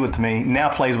that played with me now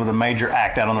plays with a major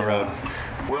act out on the road.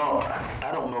 Well,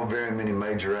 I don't know very many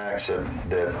major acts that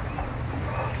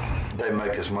they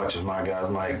make as much as my guys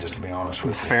make, just to be honest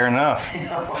with you. Fair enough.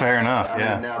 Fair enough,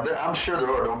 yeah. Now, I'm sure there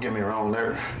are, don't get me wrong,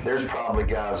 there's probably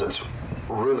guys that's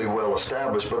really well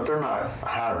established, but they're not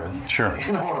hiring. Sure.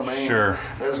 You know what I mean? Sure.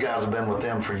 Those guys have been with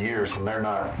them for years, and they're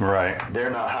not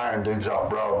hiring dudes off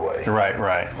Broadway.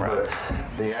 Right. But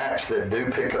the acts that do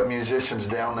pick up musicians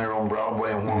down there on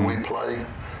Broadway and when we play,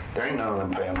 there ain't none of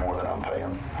them paying more than I'm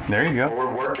paying. There you go. Or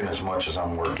we're working as much as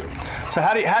I'm working. So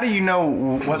how do you know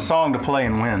what song to play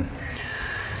and when?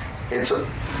 It's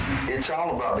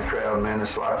all about the crowd, man.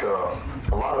 It's like a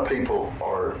lot of people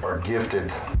are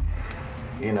gifted,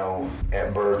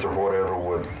 at birth or whatever,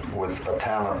 with a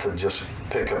talent to just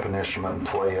pick up an instrument and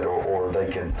play it, or they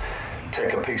can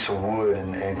take a piece of wood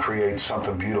and create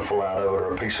something beautiful out of it,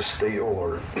 or a piece of steel,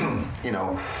 or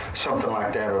something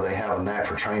like that, or they have a knack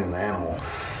for training an animal.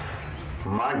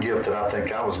 My gift that I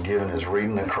think I was given is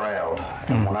reading the crowd,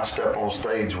 and when I step on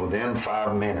stage, within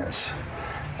 5 minutes,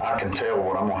 I can tell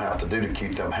what I'm going to have to do to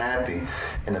keep them happy.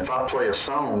 And if I play a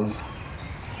song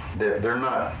that they're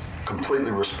not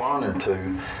completely responding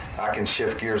to, I can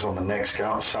shift gears on the next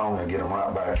song and get them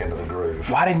right back into the groove.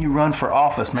 Why didn't you run for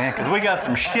office, man? Because we got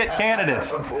some shit candidates.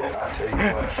 Boy, I tell you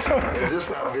what, has this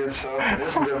not been something?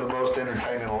 This has been the most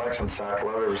entertaining election cycle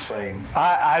I've ever seen.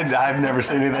 I've never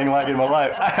seen anything like it in my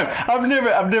life. I've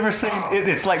never seen it.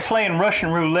 It's like playing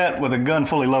Russian roulette with a gun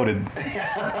fully loaded.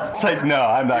 It's like, no,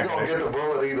 I'm not going to get the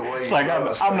bullet either way. It's like,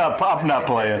 I'm not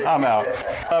playing. I'm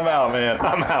out, man.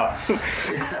 I'm out.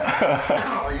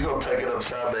 You're going to take it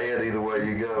upside the head either way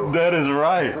you go. That is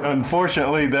right.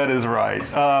 Unfortunately, that is right.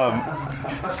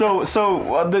 So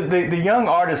the young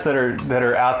artists that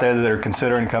are out there that are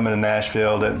considering coming to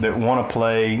Nashville, that want to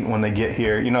play when they get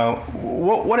here,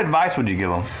 what advice would you give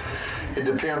them? It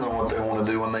depends on what they want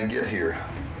to do when they get here.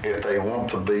 If they want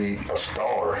to be a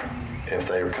star, if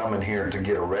they're coming here to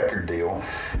get a record deal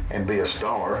and be a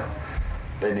star,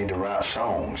 they need to write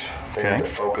songs. They need to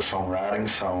focus on writing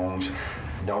songs.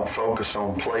 Don't focus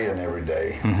on playing every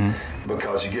day,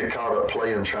 because you get caught up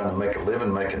playing, trying to make a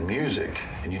living making music,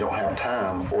 and you don't have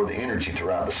time or the energy to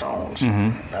write the songs.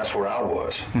 That's where I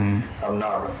was.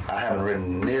 I haven't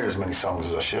written near as many songs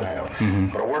as I should have,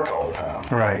 but I work all the time.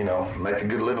 Right. Make a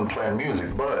good living playing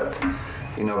music, but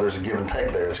there's a give and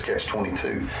take there. It's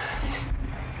catch-22.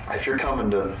 If you're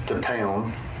coming to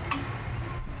town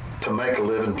to make a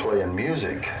living playing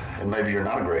music, and maybe you're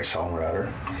not a great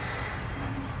songwriter,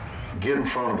 get in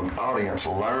front of an audience,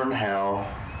 learn how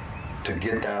to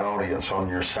get that audience on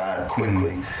your side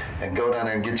quickly, and go down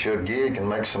there and get you a gig and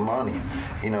make some money.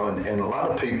 And a lot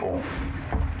of people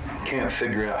can't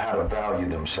figure out how to value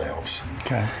themselves.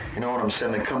 Okay. You know what I'm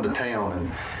saying? They come to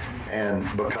town and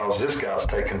because this guy's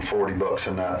taking $40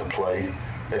 a night to play,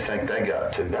 they think they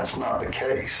got to. That's not the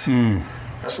case.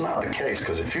 That's not the case,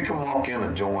 because if you can walk in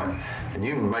a joint and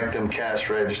you can make them cash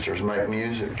registers make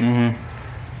music, you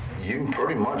can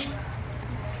pretty much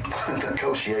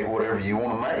negotiate whatever you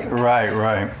want to make.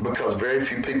 Right. Because very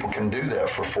few people can do that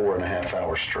for 4.5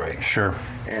 hours straight. Sure.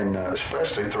 And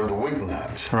especially through the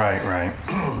weeknights. Right.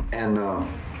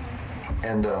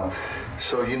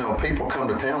 So, people come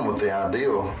to town with the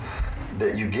ideal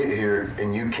that you get here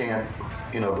and you can't,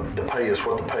 the pay is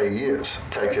what the pay is.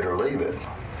 Take it or leave it.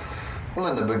 Well,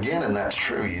 in the beginning, that's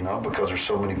true, because there's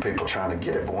so many people trying to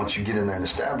get it. But once you get in there and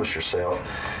establish yourself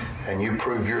and you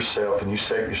prove yourself and you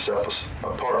set yourself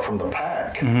apart from the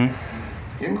pack, you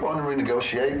can go on and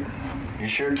renegotiate. You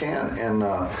sure can.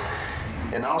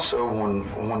 And also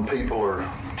when people are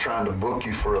trying to book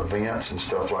you for events and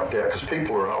stuff like that, because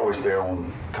people are always there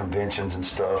on conventions and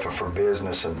stuff and for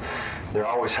business, and they're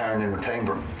always hiring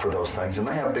entertainment for those things, and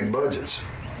they have big budgets.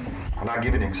 And I'll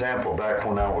give you an example. Back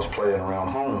when I was playing around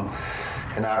home,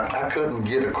 and I couldn't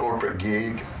get a corporate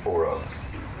gig or a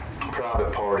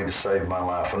private party to save my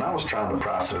life, and I was trying to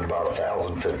price it at about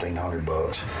 $1,000,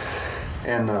 $1,500.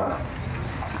 And I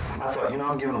thought,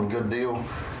 I'm giving them a good deal,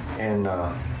 and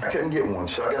I couldn't get one.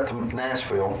 So I got to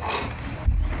Nashville.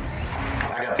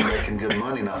 I got to making good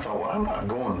money, and I thought, well, I'm not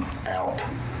going out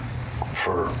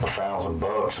for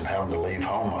 $1,000 and having to leave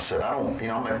home. I said, I'm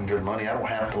making good money. I don't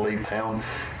have to leave town.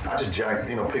 I just jacked,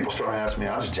 people started asking me,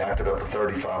 I just jacked it up to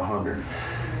 $3,500.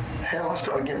 Hell, I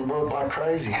started getting booked like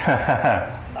crazy.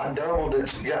 I doubled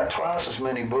it, got twice as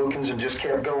many bookings, and just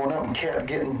kept going up and kept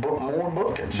getting more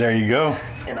bookings. There you go.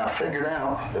 And I figured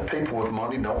out that people with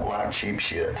money don't like cheap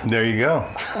shit. There you go.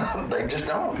 They just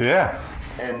don't. Yeah.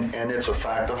 And it's a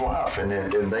fact of life. And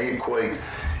they equate,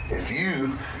 if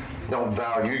you don't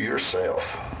value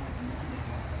yourself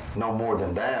no more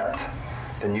than that,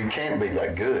 then you can't be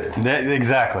that good.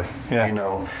 Exactly.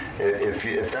 Yeah.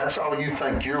 If that's all you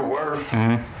think you're worth,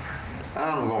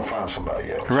 I'm going to find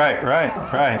somebody else.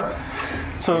 Right.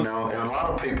 So, and a lot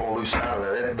of people lose sight of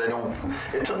that. They don't.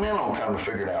 It took me a long time to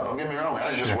figure it out. Don't get me wrong. I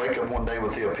didn't just wake up one day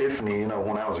with the epiphany,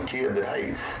 when I was a kid, that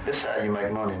hey, this is how you make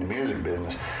money in the music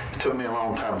business. It took me a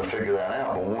long time to figure that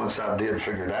out. But once I did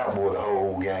figure it out, boy, the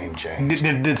whole game changed.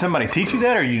 Did somebody teach you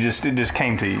that, or it just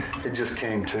came to you? It just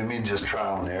came to me, just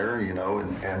trial and error,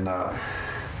 and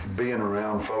being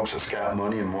around folks that's got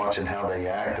money and watching how they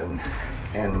act,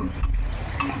 and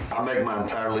I make my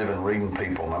entire living reading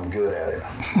people, and I'm good at it,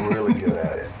 really good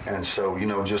at it. And so,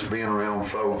 just being around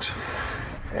folks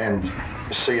and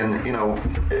seeing,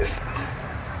 if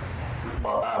a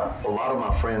lot of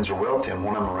my friends are wealthy, and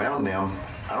when I'm around them,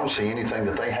 I don't see anything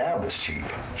that they have that's cheap.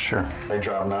 Sure. They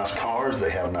drive nice cars,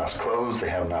 they have nice clothes, they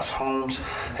have nice homes,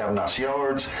 they have nice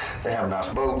yards, they have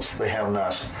nice boats, they have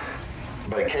nice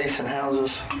vacation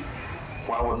houses.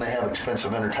 Why wouldn't they have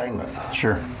expensive entertainment?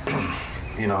 Sure.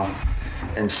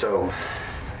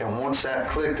 And once that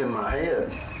clicked in my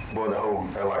head, boy,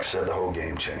 like I said, the whole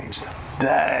game changed.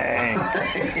 Dang.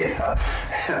 Yeah.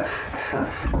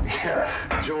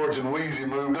 George and Wheezy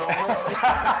moved on up.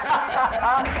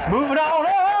 Moving on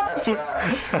up. That's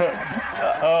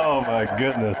right. Oh my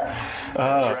goodness.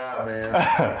 That's right,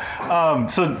 man.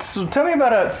 So tell me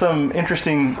about some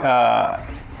interesting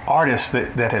artists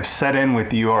that have set in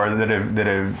with you, or that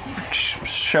have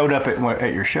showed up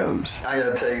at your shows. I got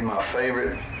to tell you my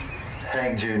favorite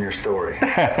Hank Jr. story.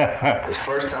 The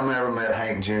first time I ever met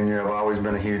Hank Jr., I've always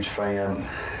been a huge fan.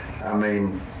 I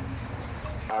mean,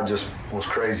 I just was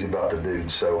crazy about the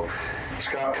dude. So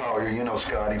Scott Collier,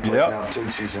 Scott, he plays now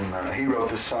Tootsie's, and he wrote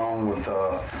this song with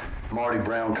Marty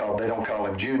Brown called They Don't Call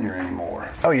Him Junior Anymore.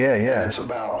 Oh, yeah. And it's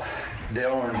about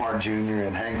Dale Earnhardt Jr.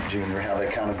 and Hank Jr., how they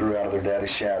kind of grew out of their daddy's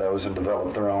shadows and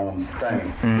developed their own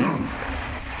thing.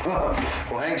 Well,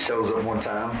 Hank shows up one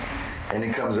time, and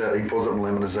he comes out, he pulls up in a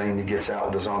limousine, he gets out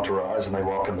with his entourage, and they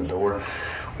walk in the door.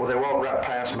 Well, they walk right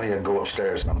past me and go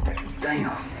upstairs, and I'm thinking,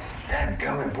 damn,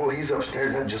 dadgummit, boy, he's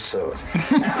upstairs, that just sucks.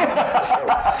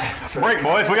 so break,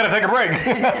 boys, we got to take a break.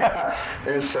 Yeah.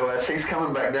 And so as he's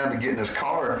coming back down to get in his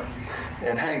car,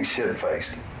 and Hank's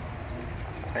shit-faced,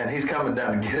 and he's coming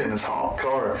down to get in his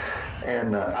car,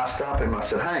 and I stop him. I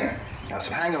said, Hank,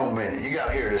 hang on a minute. You got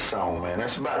to hear this song, man.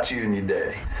 It's about you and your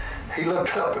daddy. He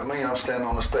looked up at me, and I'm standing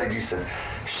on the stage. He said,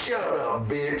 shut up,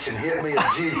 bitch, and hit me a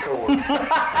G chord.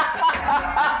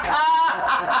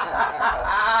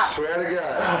 Swear to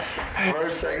God.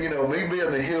 First thing, me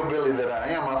being the hillbilly that I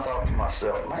am, I thought to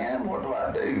myself, man, what do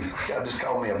I do? God just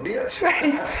called me a bitch.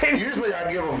 Usually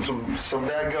I give them some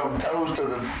dadgum toes to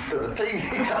the teeth.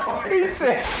 He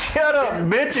said, shut up,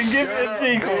 bitch, and give me a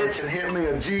G chord. Bitch, and hit me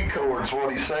a G chord is what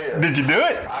he said. Did you do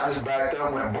it? I just backed up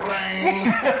and went,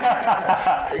 bang.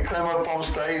 He came up on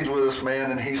stage with us,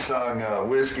 man, and he sung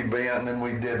Whiskey Bent, and then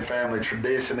we did Family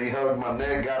Tradition. He hugged my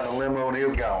neck, got in the limo, and he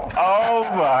was gone. Oh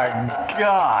my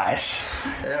gosh.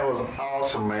 That was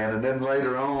awesome, man. And then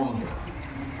later on,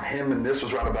 this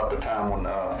was right about the time when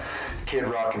Kid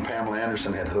Rock and Pamela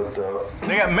Anderson had hooked up.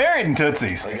 They got married in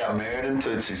Tootsie's. They got married in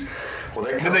Tootsie's. Well,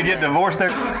 Did they get divorced there?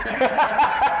 I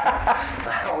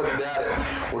wouldn't doubt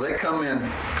it. Well, they come in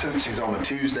Tootsie's on a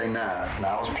Tuesday night, and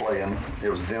I was playing. It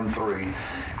was them three.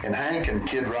 And Hank and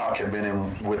Kid Rock had been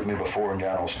in with me before and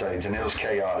got on stage, and it was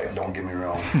chaotic, don't get me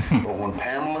wrong. But when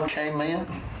Pamela came in,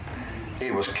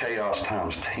 it was chaos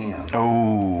times 10.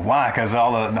 Oh, why? Because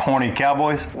all the horny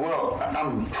cowboys? Well,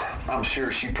 I'm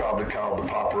sure she probably called the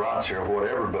paparazzi or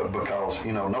whatever, but because,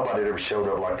 nobody had ever showed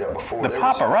up like that before. The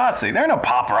paparazzi? There are no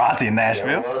paparazzi in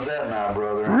Nashville. There was that night,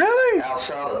 brother. Really?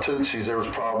 Outside of Tootsie's, there was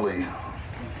probably...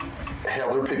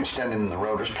 Hell, there were people standing in the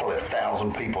road. There's probably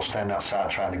 1,000 people standing outside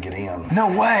trying to get in. No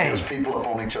way. There was people up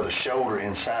on each other's shoulder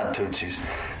inside Tootsie's.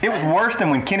 It was worse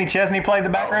than when Kenny Chesney played the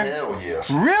background? Oh, hell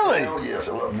yes. Really? Hell yes.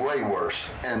 It looked way worse.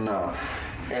 And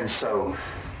so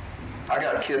I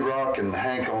got Kid Rock and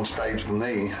Hank on stage with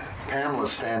me.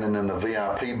 Pamela's standing in the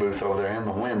VIP booth over there in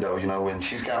the window, and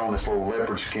she's got on this little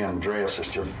leopard skin dress that's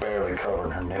just barely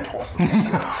covering her nipples.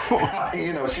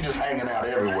 She's just hanging out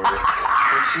everywhere.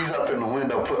 And she's up in the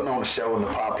window putting on a show, and the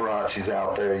paparazzi's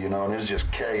out there, and it's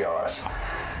just chaos.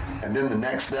 And then the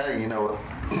next day,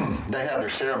 they had their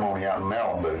ceremony out in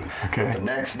Malibu. Okay. But the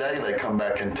next day, they come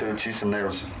back in Tootsie's, and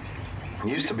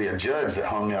used to be a judge that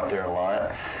hung out there a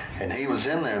lot. And he was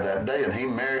in there that day, and he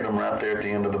married them right there at the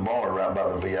end of the bar, right by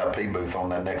the VIP booth on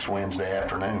that next Wednesday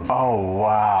afternoon. Oh,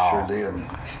 wow. Sure did.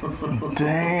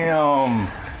 Damn.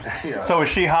 Yeah. So is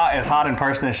she as hot in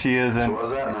person as she is in... So was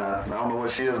that night. I don't know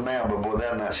what she is now, but boy,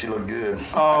 that night she looked good.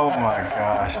 Oh, my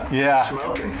gosh. Yeah.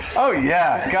 Smoking. Oh,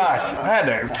 yeah. Gosh. I had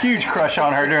a huge crush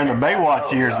on her during the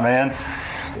Baywatch years, man.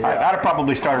 Yeah. I'd have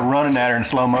probably started running at her in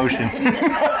slow motion.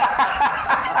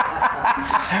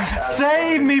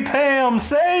 Save me, Pam!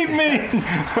 Save me!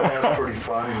 That's pretty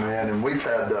funny, man. And we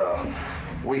had the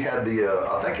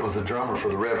I think it was the drummer for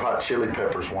the Red Hot Chili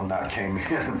Peppers one night came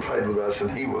in and played with us,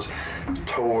 and he was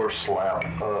slap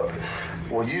up.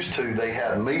 Well, they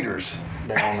had meters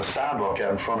there on the sidewalk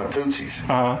out in front of Tootsie's.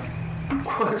 Uh-huh.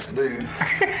 Well, this dude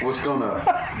was gonna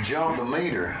jump the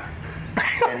meter.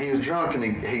 And he was drunk, and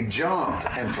he jumped,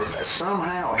 and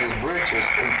somehow he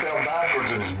fell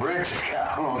backwards, and his britches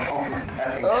got hung on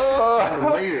the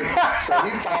meter. So he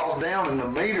falls down, and the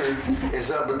meter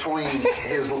is up between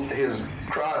his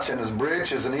crotch and his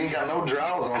britches, and he ain't got no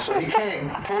drawers on, so he can't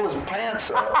pull his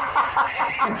pants up.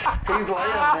 He's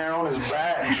laying there on his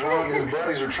back, drunk. His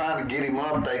buddies are trying to get him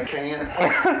up. They can't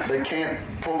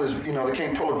pull his, they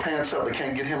can't pull his pants up. They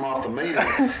can't get him off the meter,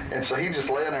 and so he's just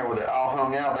laying there with it all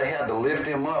hung out. They had to lift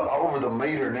him up over the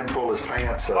meter and then pull his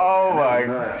pants up. Oh my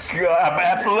God!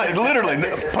 Absolutely, literally,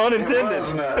 pun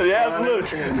intended. Yeah,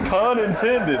 absolutely, pun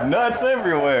intended. Nuts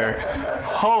everywhere.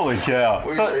 Holy cow!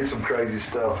 We've seen some crazy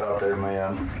stuff out there, man.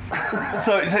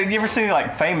 So you ever seen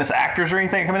like famous actors or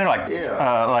anything come in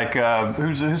there?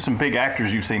 Who's some big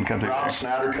actors you've seen come through? Rob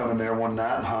Schneider come in there one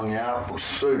night and hung out. Was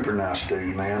super nice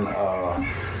dude, man.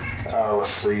 Let's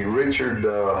see, Richard.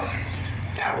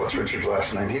 What's Richard's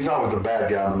last name? He's always the bad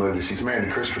guy in the movies. He's married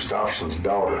to Chris Christopherson's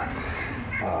daughter.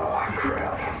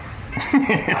 Crap.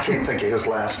 I can't think of his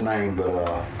last name,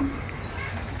 but...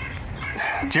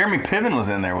 Jeremy Piven was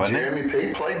in there, wasn't he? Jeremy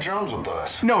P played drums with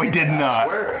us. No, he did not. I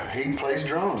swear, he plays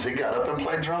drums. He got up and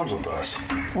played drums with us.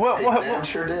 What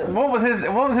sure did. What was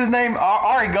his name?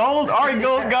 Ari Gold? Ari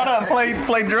Gold got up and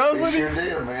played drums with you? He sure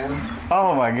did, man.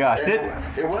 Oh my gosh. It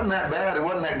wasn't that bad. It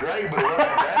wasn't that great, but it wasn't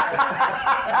that bad.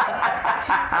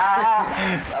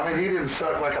 I mean, he didn't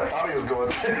suck like I thought he was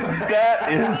going to.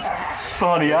 That is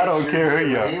funny. I don't care who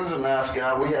you are. He was a nice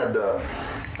guy. We had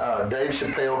Dave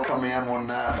Chappelle come in one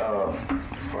night.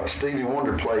 Stevie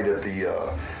Wonder played at the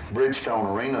Bridgestone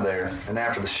Arena there, and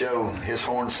after the show, his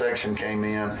horn section came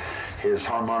in, his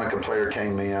harmonica player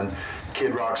came in,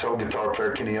 Kid Rock's old guitar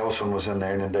player Kenny Olson was in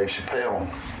there, and then Dave Chappelle.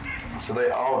 So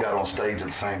they all got on stage at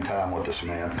the same time with this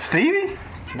man. Stevie?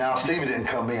 Now, Stevie didn't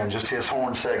come in, just his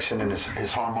horn section and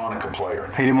his harmonica player.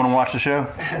 He didn't want to watch the show?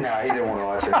 No, he didn't want to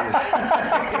watch it.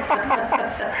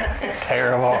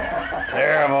 Terrible.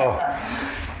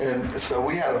 And so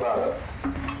we had about a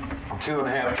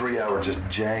 2.5, 3 hour just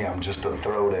jam, just a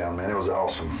throwdown, man. It was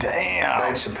awesome. Damn.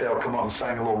 Dave Chappelle come up and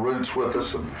sang a little Roots with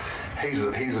us, and he's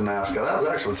a nice guy. That was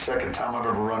actually the second time I've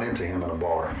ever run into him in a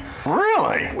bar.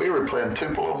 Really? We were playing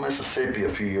Tupelo, Mississippi a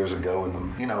few years ago,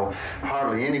 and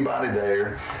hardly anybody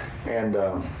there. And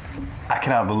I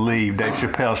cannot believe Dave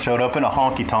Chappelle showed up in a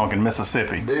honky-tonk in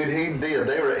Mississippi. dude, he did.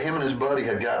 Him and his buddy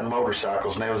had gotten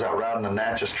motorcycles, and they was out riding the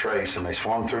Natchez Trace, and they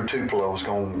swung through Tupelo, was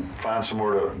going to find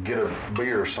somewhere to get a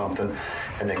beer or something,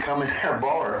 and they come in our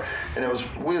bar, and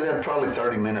we had probably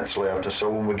 30 minutes left, and so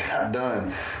when we got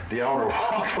done, the owner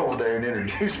walked over there and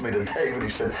introduced me to Dave, and he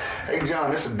said, "Hey,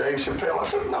 John, this is Dave Chappelle." I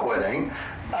said, "No, it ain't."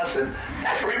 I said,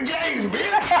 "That's Rick James,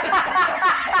 bitch."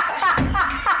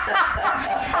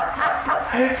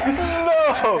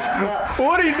 No!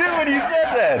 What did he do when you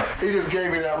said that? He just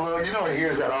gave me that look. You know he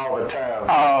hears that all the time.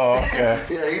 Oh, okay.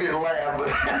 Yeah, he didn't laugh, but...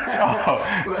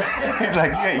 He's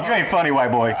like, you ain't funny,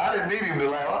 white boy. I didn't need him to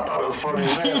laugh. I thought it was funny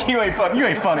as hell. You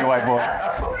ain't funny, white boy.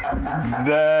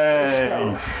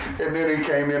 Dang. And then he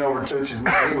came in over Tootsie's.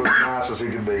 Man, he was nice as he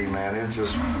could be, man. It was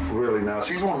just really nice.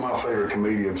 He's one of my favorite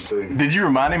comedians, too. Did you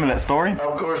remind him of that story?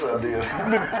 Of course I did.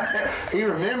 He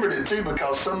remembered it, too,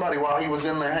 because somebody, while he was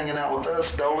in there hanging out with us,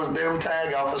 stole his damn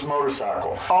tag off his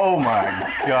motorcycle. Oh,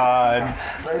 my God.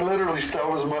 They literally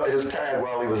stole his tag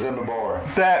while he was in the bar.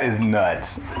 That is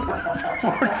nuts.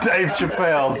 For Dave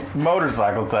Chappelle's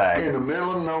motorcycle tag. In the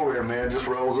middle of nowhere, man, just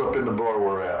rolls up in the bar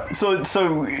we're at. So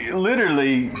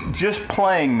literally, just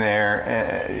playing there,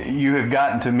 you have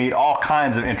gotten to meet all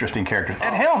kinds of interesting characters.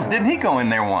 Ed Helms, didn't he go in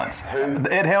there once? Who?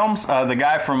 Ed Helms, the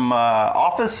guy from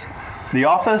Office? The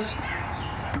Office?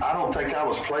 I don't think I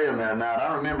was playing that night.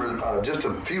 I remember just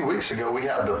a few weeks ago, we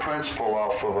had the principal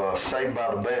off of Saved by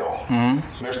the Bell,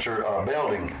 Mr.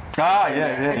 Belding. Ah,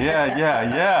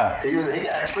 yeah. He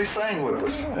actually sang with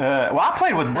us. Well, I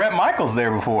played with Brett Michaels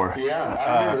there before. Yeah,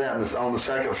 I remember that on the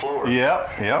second floor.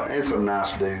 Yep. It's a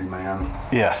nice dude, man.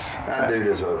 Yes. That dude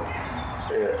is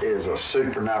a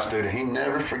super nice dude. He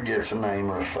never forgets a name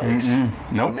or a face.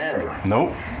 Nope. Never.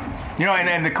 Nope. You know,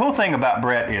 and the cool thing about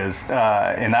Brett is,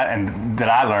 and that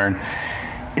I learned,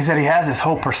 is that he has this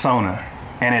whole persona.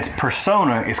 And his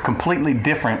persona is completely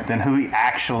different than who he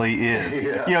actually is.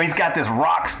 Yeah. You know, he's got this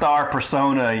rock star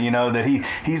persona, you know, that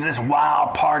he's this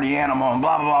wild party animal and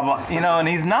blah, blah, blah, blah, you know, and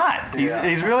he's not.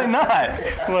 He's really not.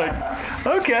 Like,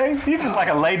 okay, he's just like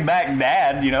a laid-back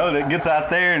dad, you know, that gets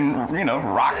out there and, you know,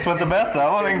 rocks with the best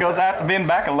of them and goes out to being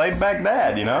back a laid-back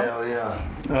dad, you know? Hell yeah.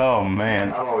 Oh,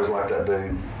 man. I've always liked that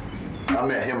dude. I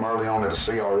met him early on at a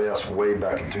CRS way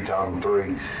back in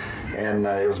 2003. And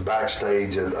it was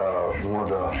backstage at one of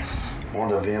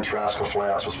the events. Rascal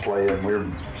Flatts was playing. We were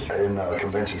in the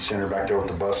convention center back there with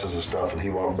the buses and stuff, and he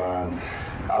walked by, and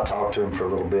I talked to him for a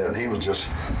little bit, and he was just,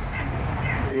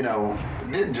 you know,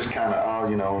 didn't just kind of,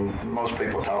 you know, most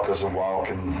people talk as a walk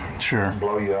and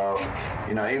blow you off.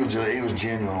 You know, he was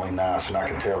genuinely nice, and I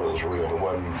could tell it was real.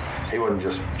 He wasn't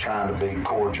just trying to be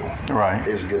cordial. Right.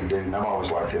 He was a good dude, and I've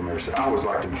always liked him ever since. I always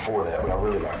liked him before that, but I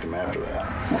really liked him after that.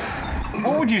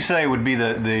 What would you say would be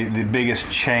the biggest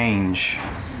change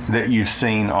that you've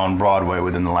seen on Broadway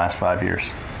within the last 5 years?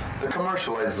 The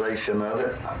commercialization of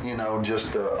it, you know,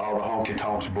 just all the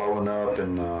honky-tonks blowing up,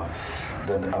 and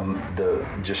the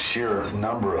just sheer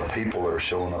number of people that are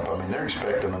showing up. I mean, they're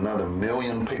expecting another 1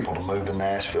 million people to move to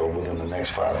Nashville within the next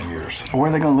 5 years. Where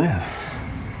are they going to live?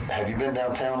 Have you been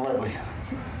downtown lately?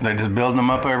 They just building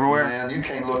them up everywhere? Man, you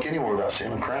can't look anywhere without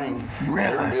seeing a crane.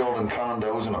 Really? They're building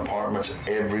condos and apartments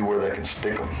everywhere they can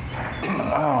stick them.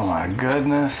 Oh, my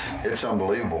goodness. It's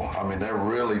unbelievable. I mean, they're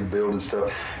really building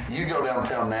stuff. You go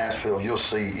downtown Nashville, you'll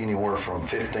see anywhere from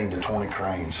 15 to 20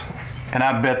 cranes. And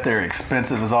I bet they're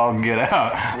expensive as all get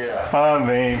out. Yeah. I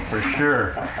mean, for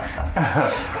sure.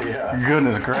 Yeah.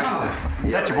 Goodness gracious.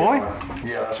 Is that your boy?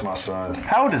 Yeah, that's my son.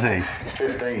 How old is he?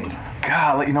 15.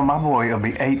 God, you know, my boy will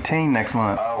be 18 next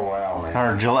month. Oh, wow, man.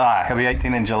 Or July. He'll be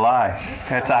 18 in July.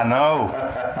 I know.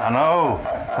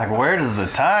 It's like, where does the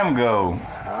time go?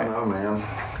 I know, man.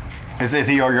 Is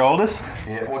he your oldest?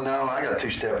 Yeah, well, no, I got 2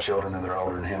 stepchildren and they're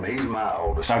older than him. He's my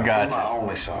oldest. Oh, gotcha. He's my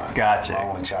only son. Gotcha. My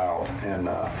only child.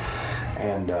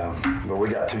 But we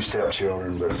got 2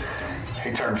 stepchildren. But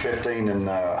he turned 15 in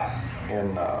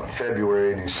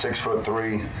February, and he's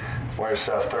 6'3", wears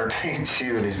size 13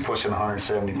 shoe, and he's pushing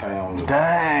 170 pounds.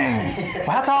 Dang.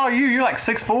 Well, how tall are you? You're like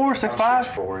 6'4", 6'5"? I'm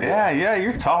 6'4", yeah. Yeah,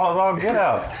 you're tall as all get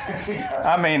out. Yeah.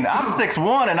 I mean, I'm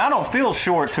 6'1", and I don't feel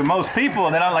short to most people,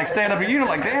 and then I like stand up at you, and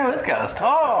I'm like, damn, this guy's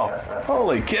tall.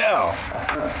 Holy cow.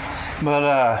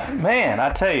 But man, I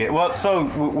tell you, well, so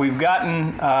we've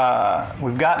gotten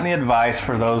the advice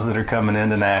for those that are coming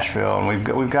into Nashville, and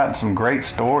we've gotten some great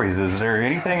stories. Is there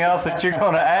anything else that you're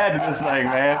going to add to this thing,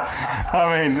 man?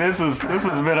 I mean, this has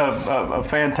been a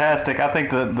fantastic. I think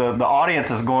the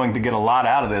audience is going to get a lot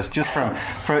out of this, just from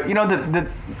you know,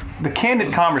 the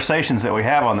candid conversations that we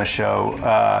have on the show.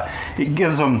 It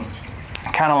gives them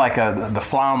kind of like the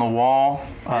fly on the wall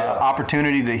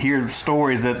opportunity to hear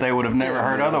stories that they would have never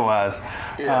heard otherwise.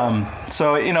 Yeah.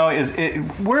 So, you know,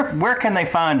 where can they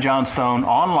find John Stone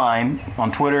online,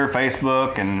 on Twitter,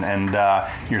 Facebook, and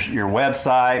your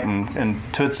website and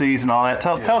Tootsie's and all that?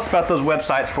 Tell us about those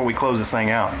websites before we close this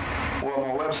thing out. Well,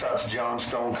 my website's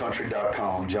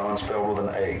johnstonecountry.com. John spelled with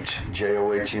an H.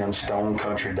 John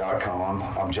stonecountry.com.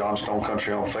 I'm John Stone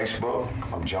Country on Facebook.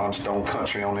 I'm John Stone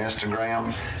Country on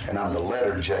Instagram, and I'm the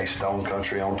letter J Stone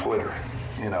Country on Twitter.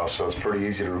 You know, so it's pretty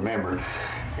easy to remember.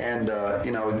 And,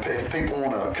 you know, if people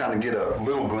want to kind of get a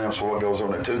little glimpse of what goes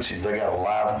on at Tootsie's, they got a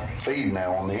live feed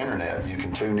now on the internet. You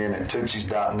can tune in at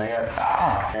tootsies.net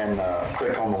and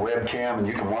click on the webcam, and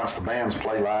you can watch the bands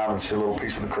play live and see a little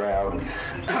piece of the crowd. And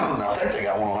I think they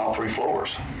got one on all 3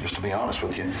 floors, just to be honest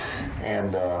with you.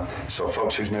 And so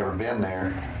folks who's never been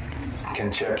there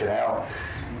can check it out.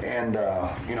 And,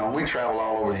 you know, we travel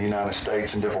all over the United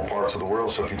States and different parts of the world.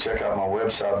 So if you check out my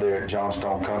website there at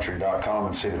johnstonecountry.com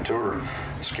and see the tour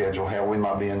schedule, hell, we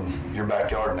might be in your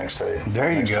backyard next day.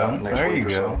 There you go. There you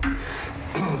go.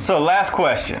 So last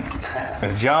question.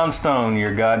 Is John Stone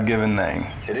your God-given name?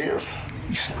 It is.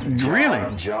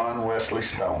 Really? John Wesley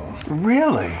Stone.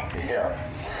 Really? Yeah.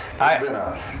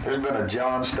 There's been a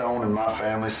John Stone in my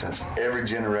family since every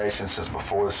generation since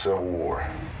before the Civil War.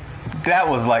 That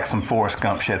was like some Forrest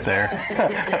Gump shit there.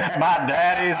 My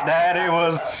daddy's daddy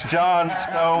was John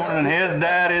Stone, and his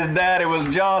daddy's daddy was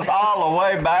John, all the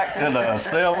way back to the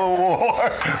Civil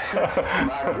War.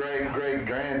 My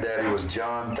great-great-granddaddy was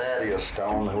John Thaddeus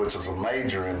Stone, which was a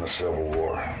major in the Civil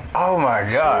War. Oh, my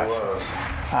gosh. So it was.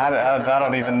 I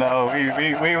don't even know. We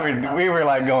were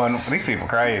like going, these people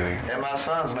crazy. And my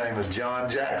son's name is John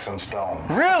Jackson Stone.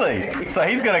 Really? So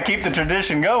he's going to keep the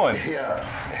tradition going. Yeah.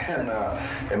 And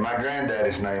my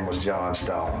granddaddy's name was John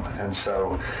Stone. And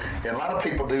so, and a lot of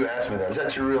people do ask me that. Is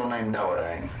that your real name? No, it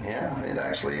ain't. Yeah, it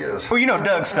actually is. Well, you know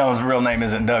Doug Stone's real name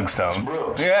isn't Doug Stone. It's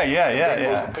Brooks.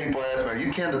 Yeah. People ask me, are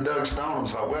you kin to Doug Stone? I'm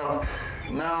like, well,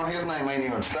 no, his name ain't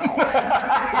even Stone. He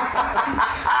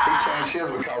changed his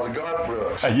because of Garth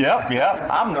Brooks. Yep.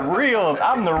 I'm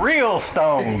the real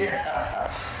Stone.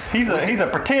 Yeah. He's a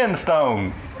pretend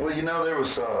Stone. Well, you know,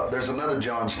 there's another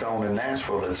John Stone in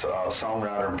Nashville that's a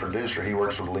songwriter and producer. He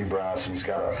works with Lee Brice, and he's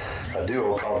got a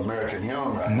duo called American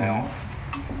Young right now.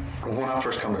 When I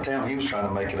first come to town, he was trying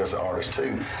to make it as an artist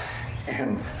too.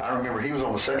 And I remember he was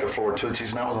on the second floor of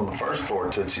Tootsie's, and I was on the first floor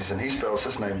of Tootsie's, and he spells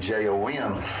his name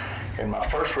Jon. And my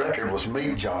first record was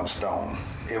Meet John Stone.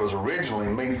 It was originally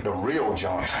Meet the Real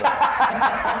John Stone.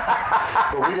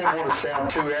 But we didn't want to sound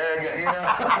too arrogant, you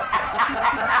know?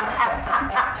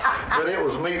 But it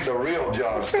was Meet the Real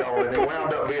John Stone, and it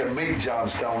wound up being Meet John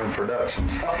Stone in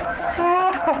Productions.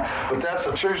 But that's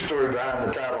a true story behind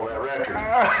the title of that record.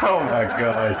 Oh my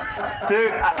gosh,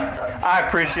 dude! I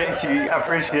appreciate you. I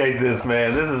appreciate this,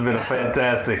 man. This has been a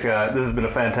fantastic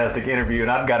interview,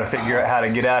 and I've got to figure out how to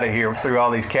get out of here through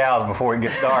all these cows before it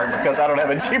gets dark because I don't have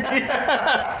a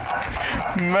GPS.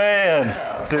 Man,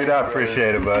 dude, I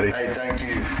appreciate it, buddy. Hey, thank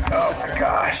you. Oh my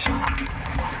gosh.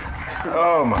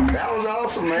 Oh my. That was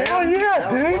awesome, man. Oh yeah,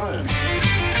 that was dude. fun.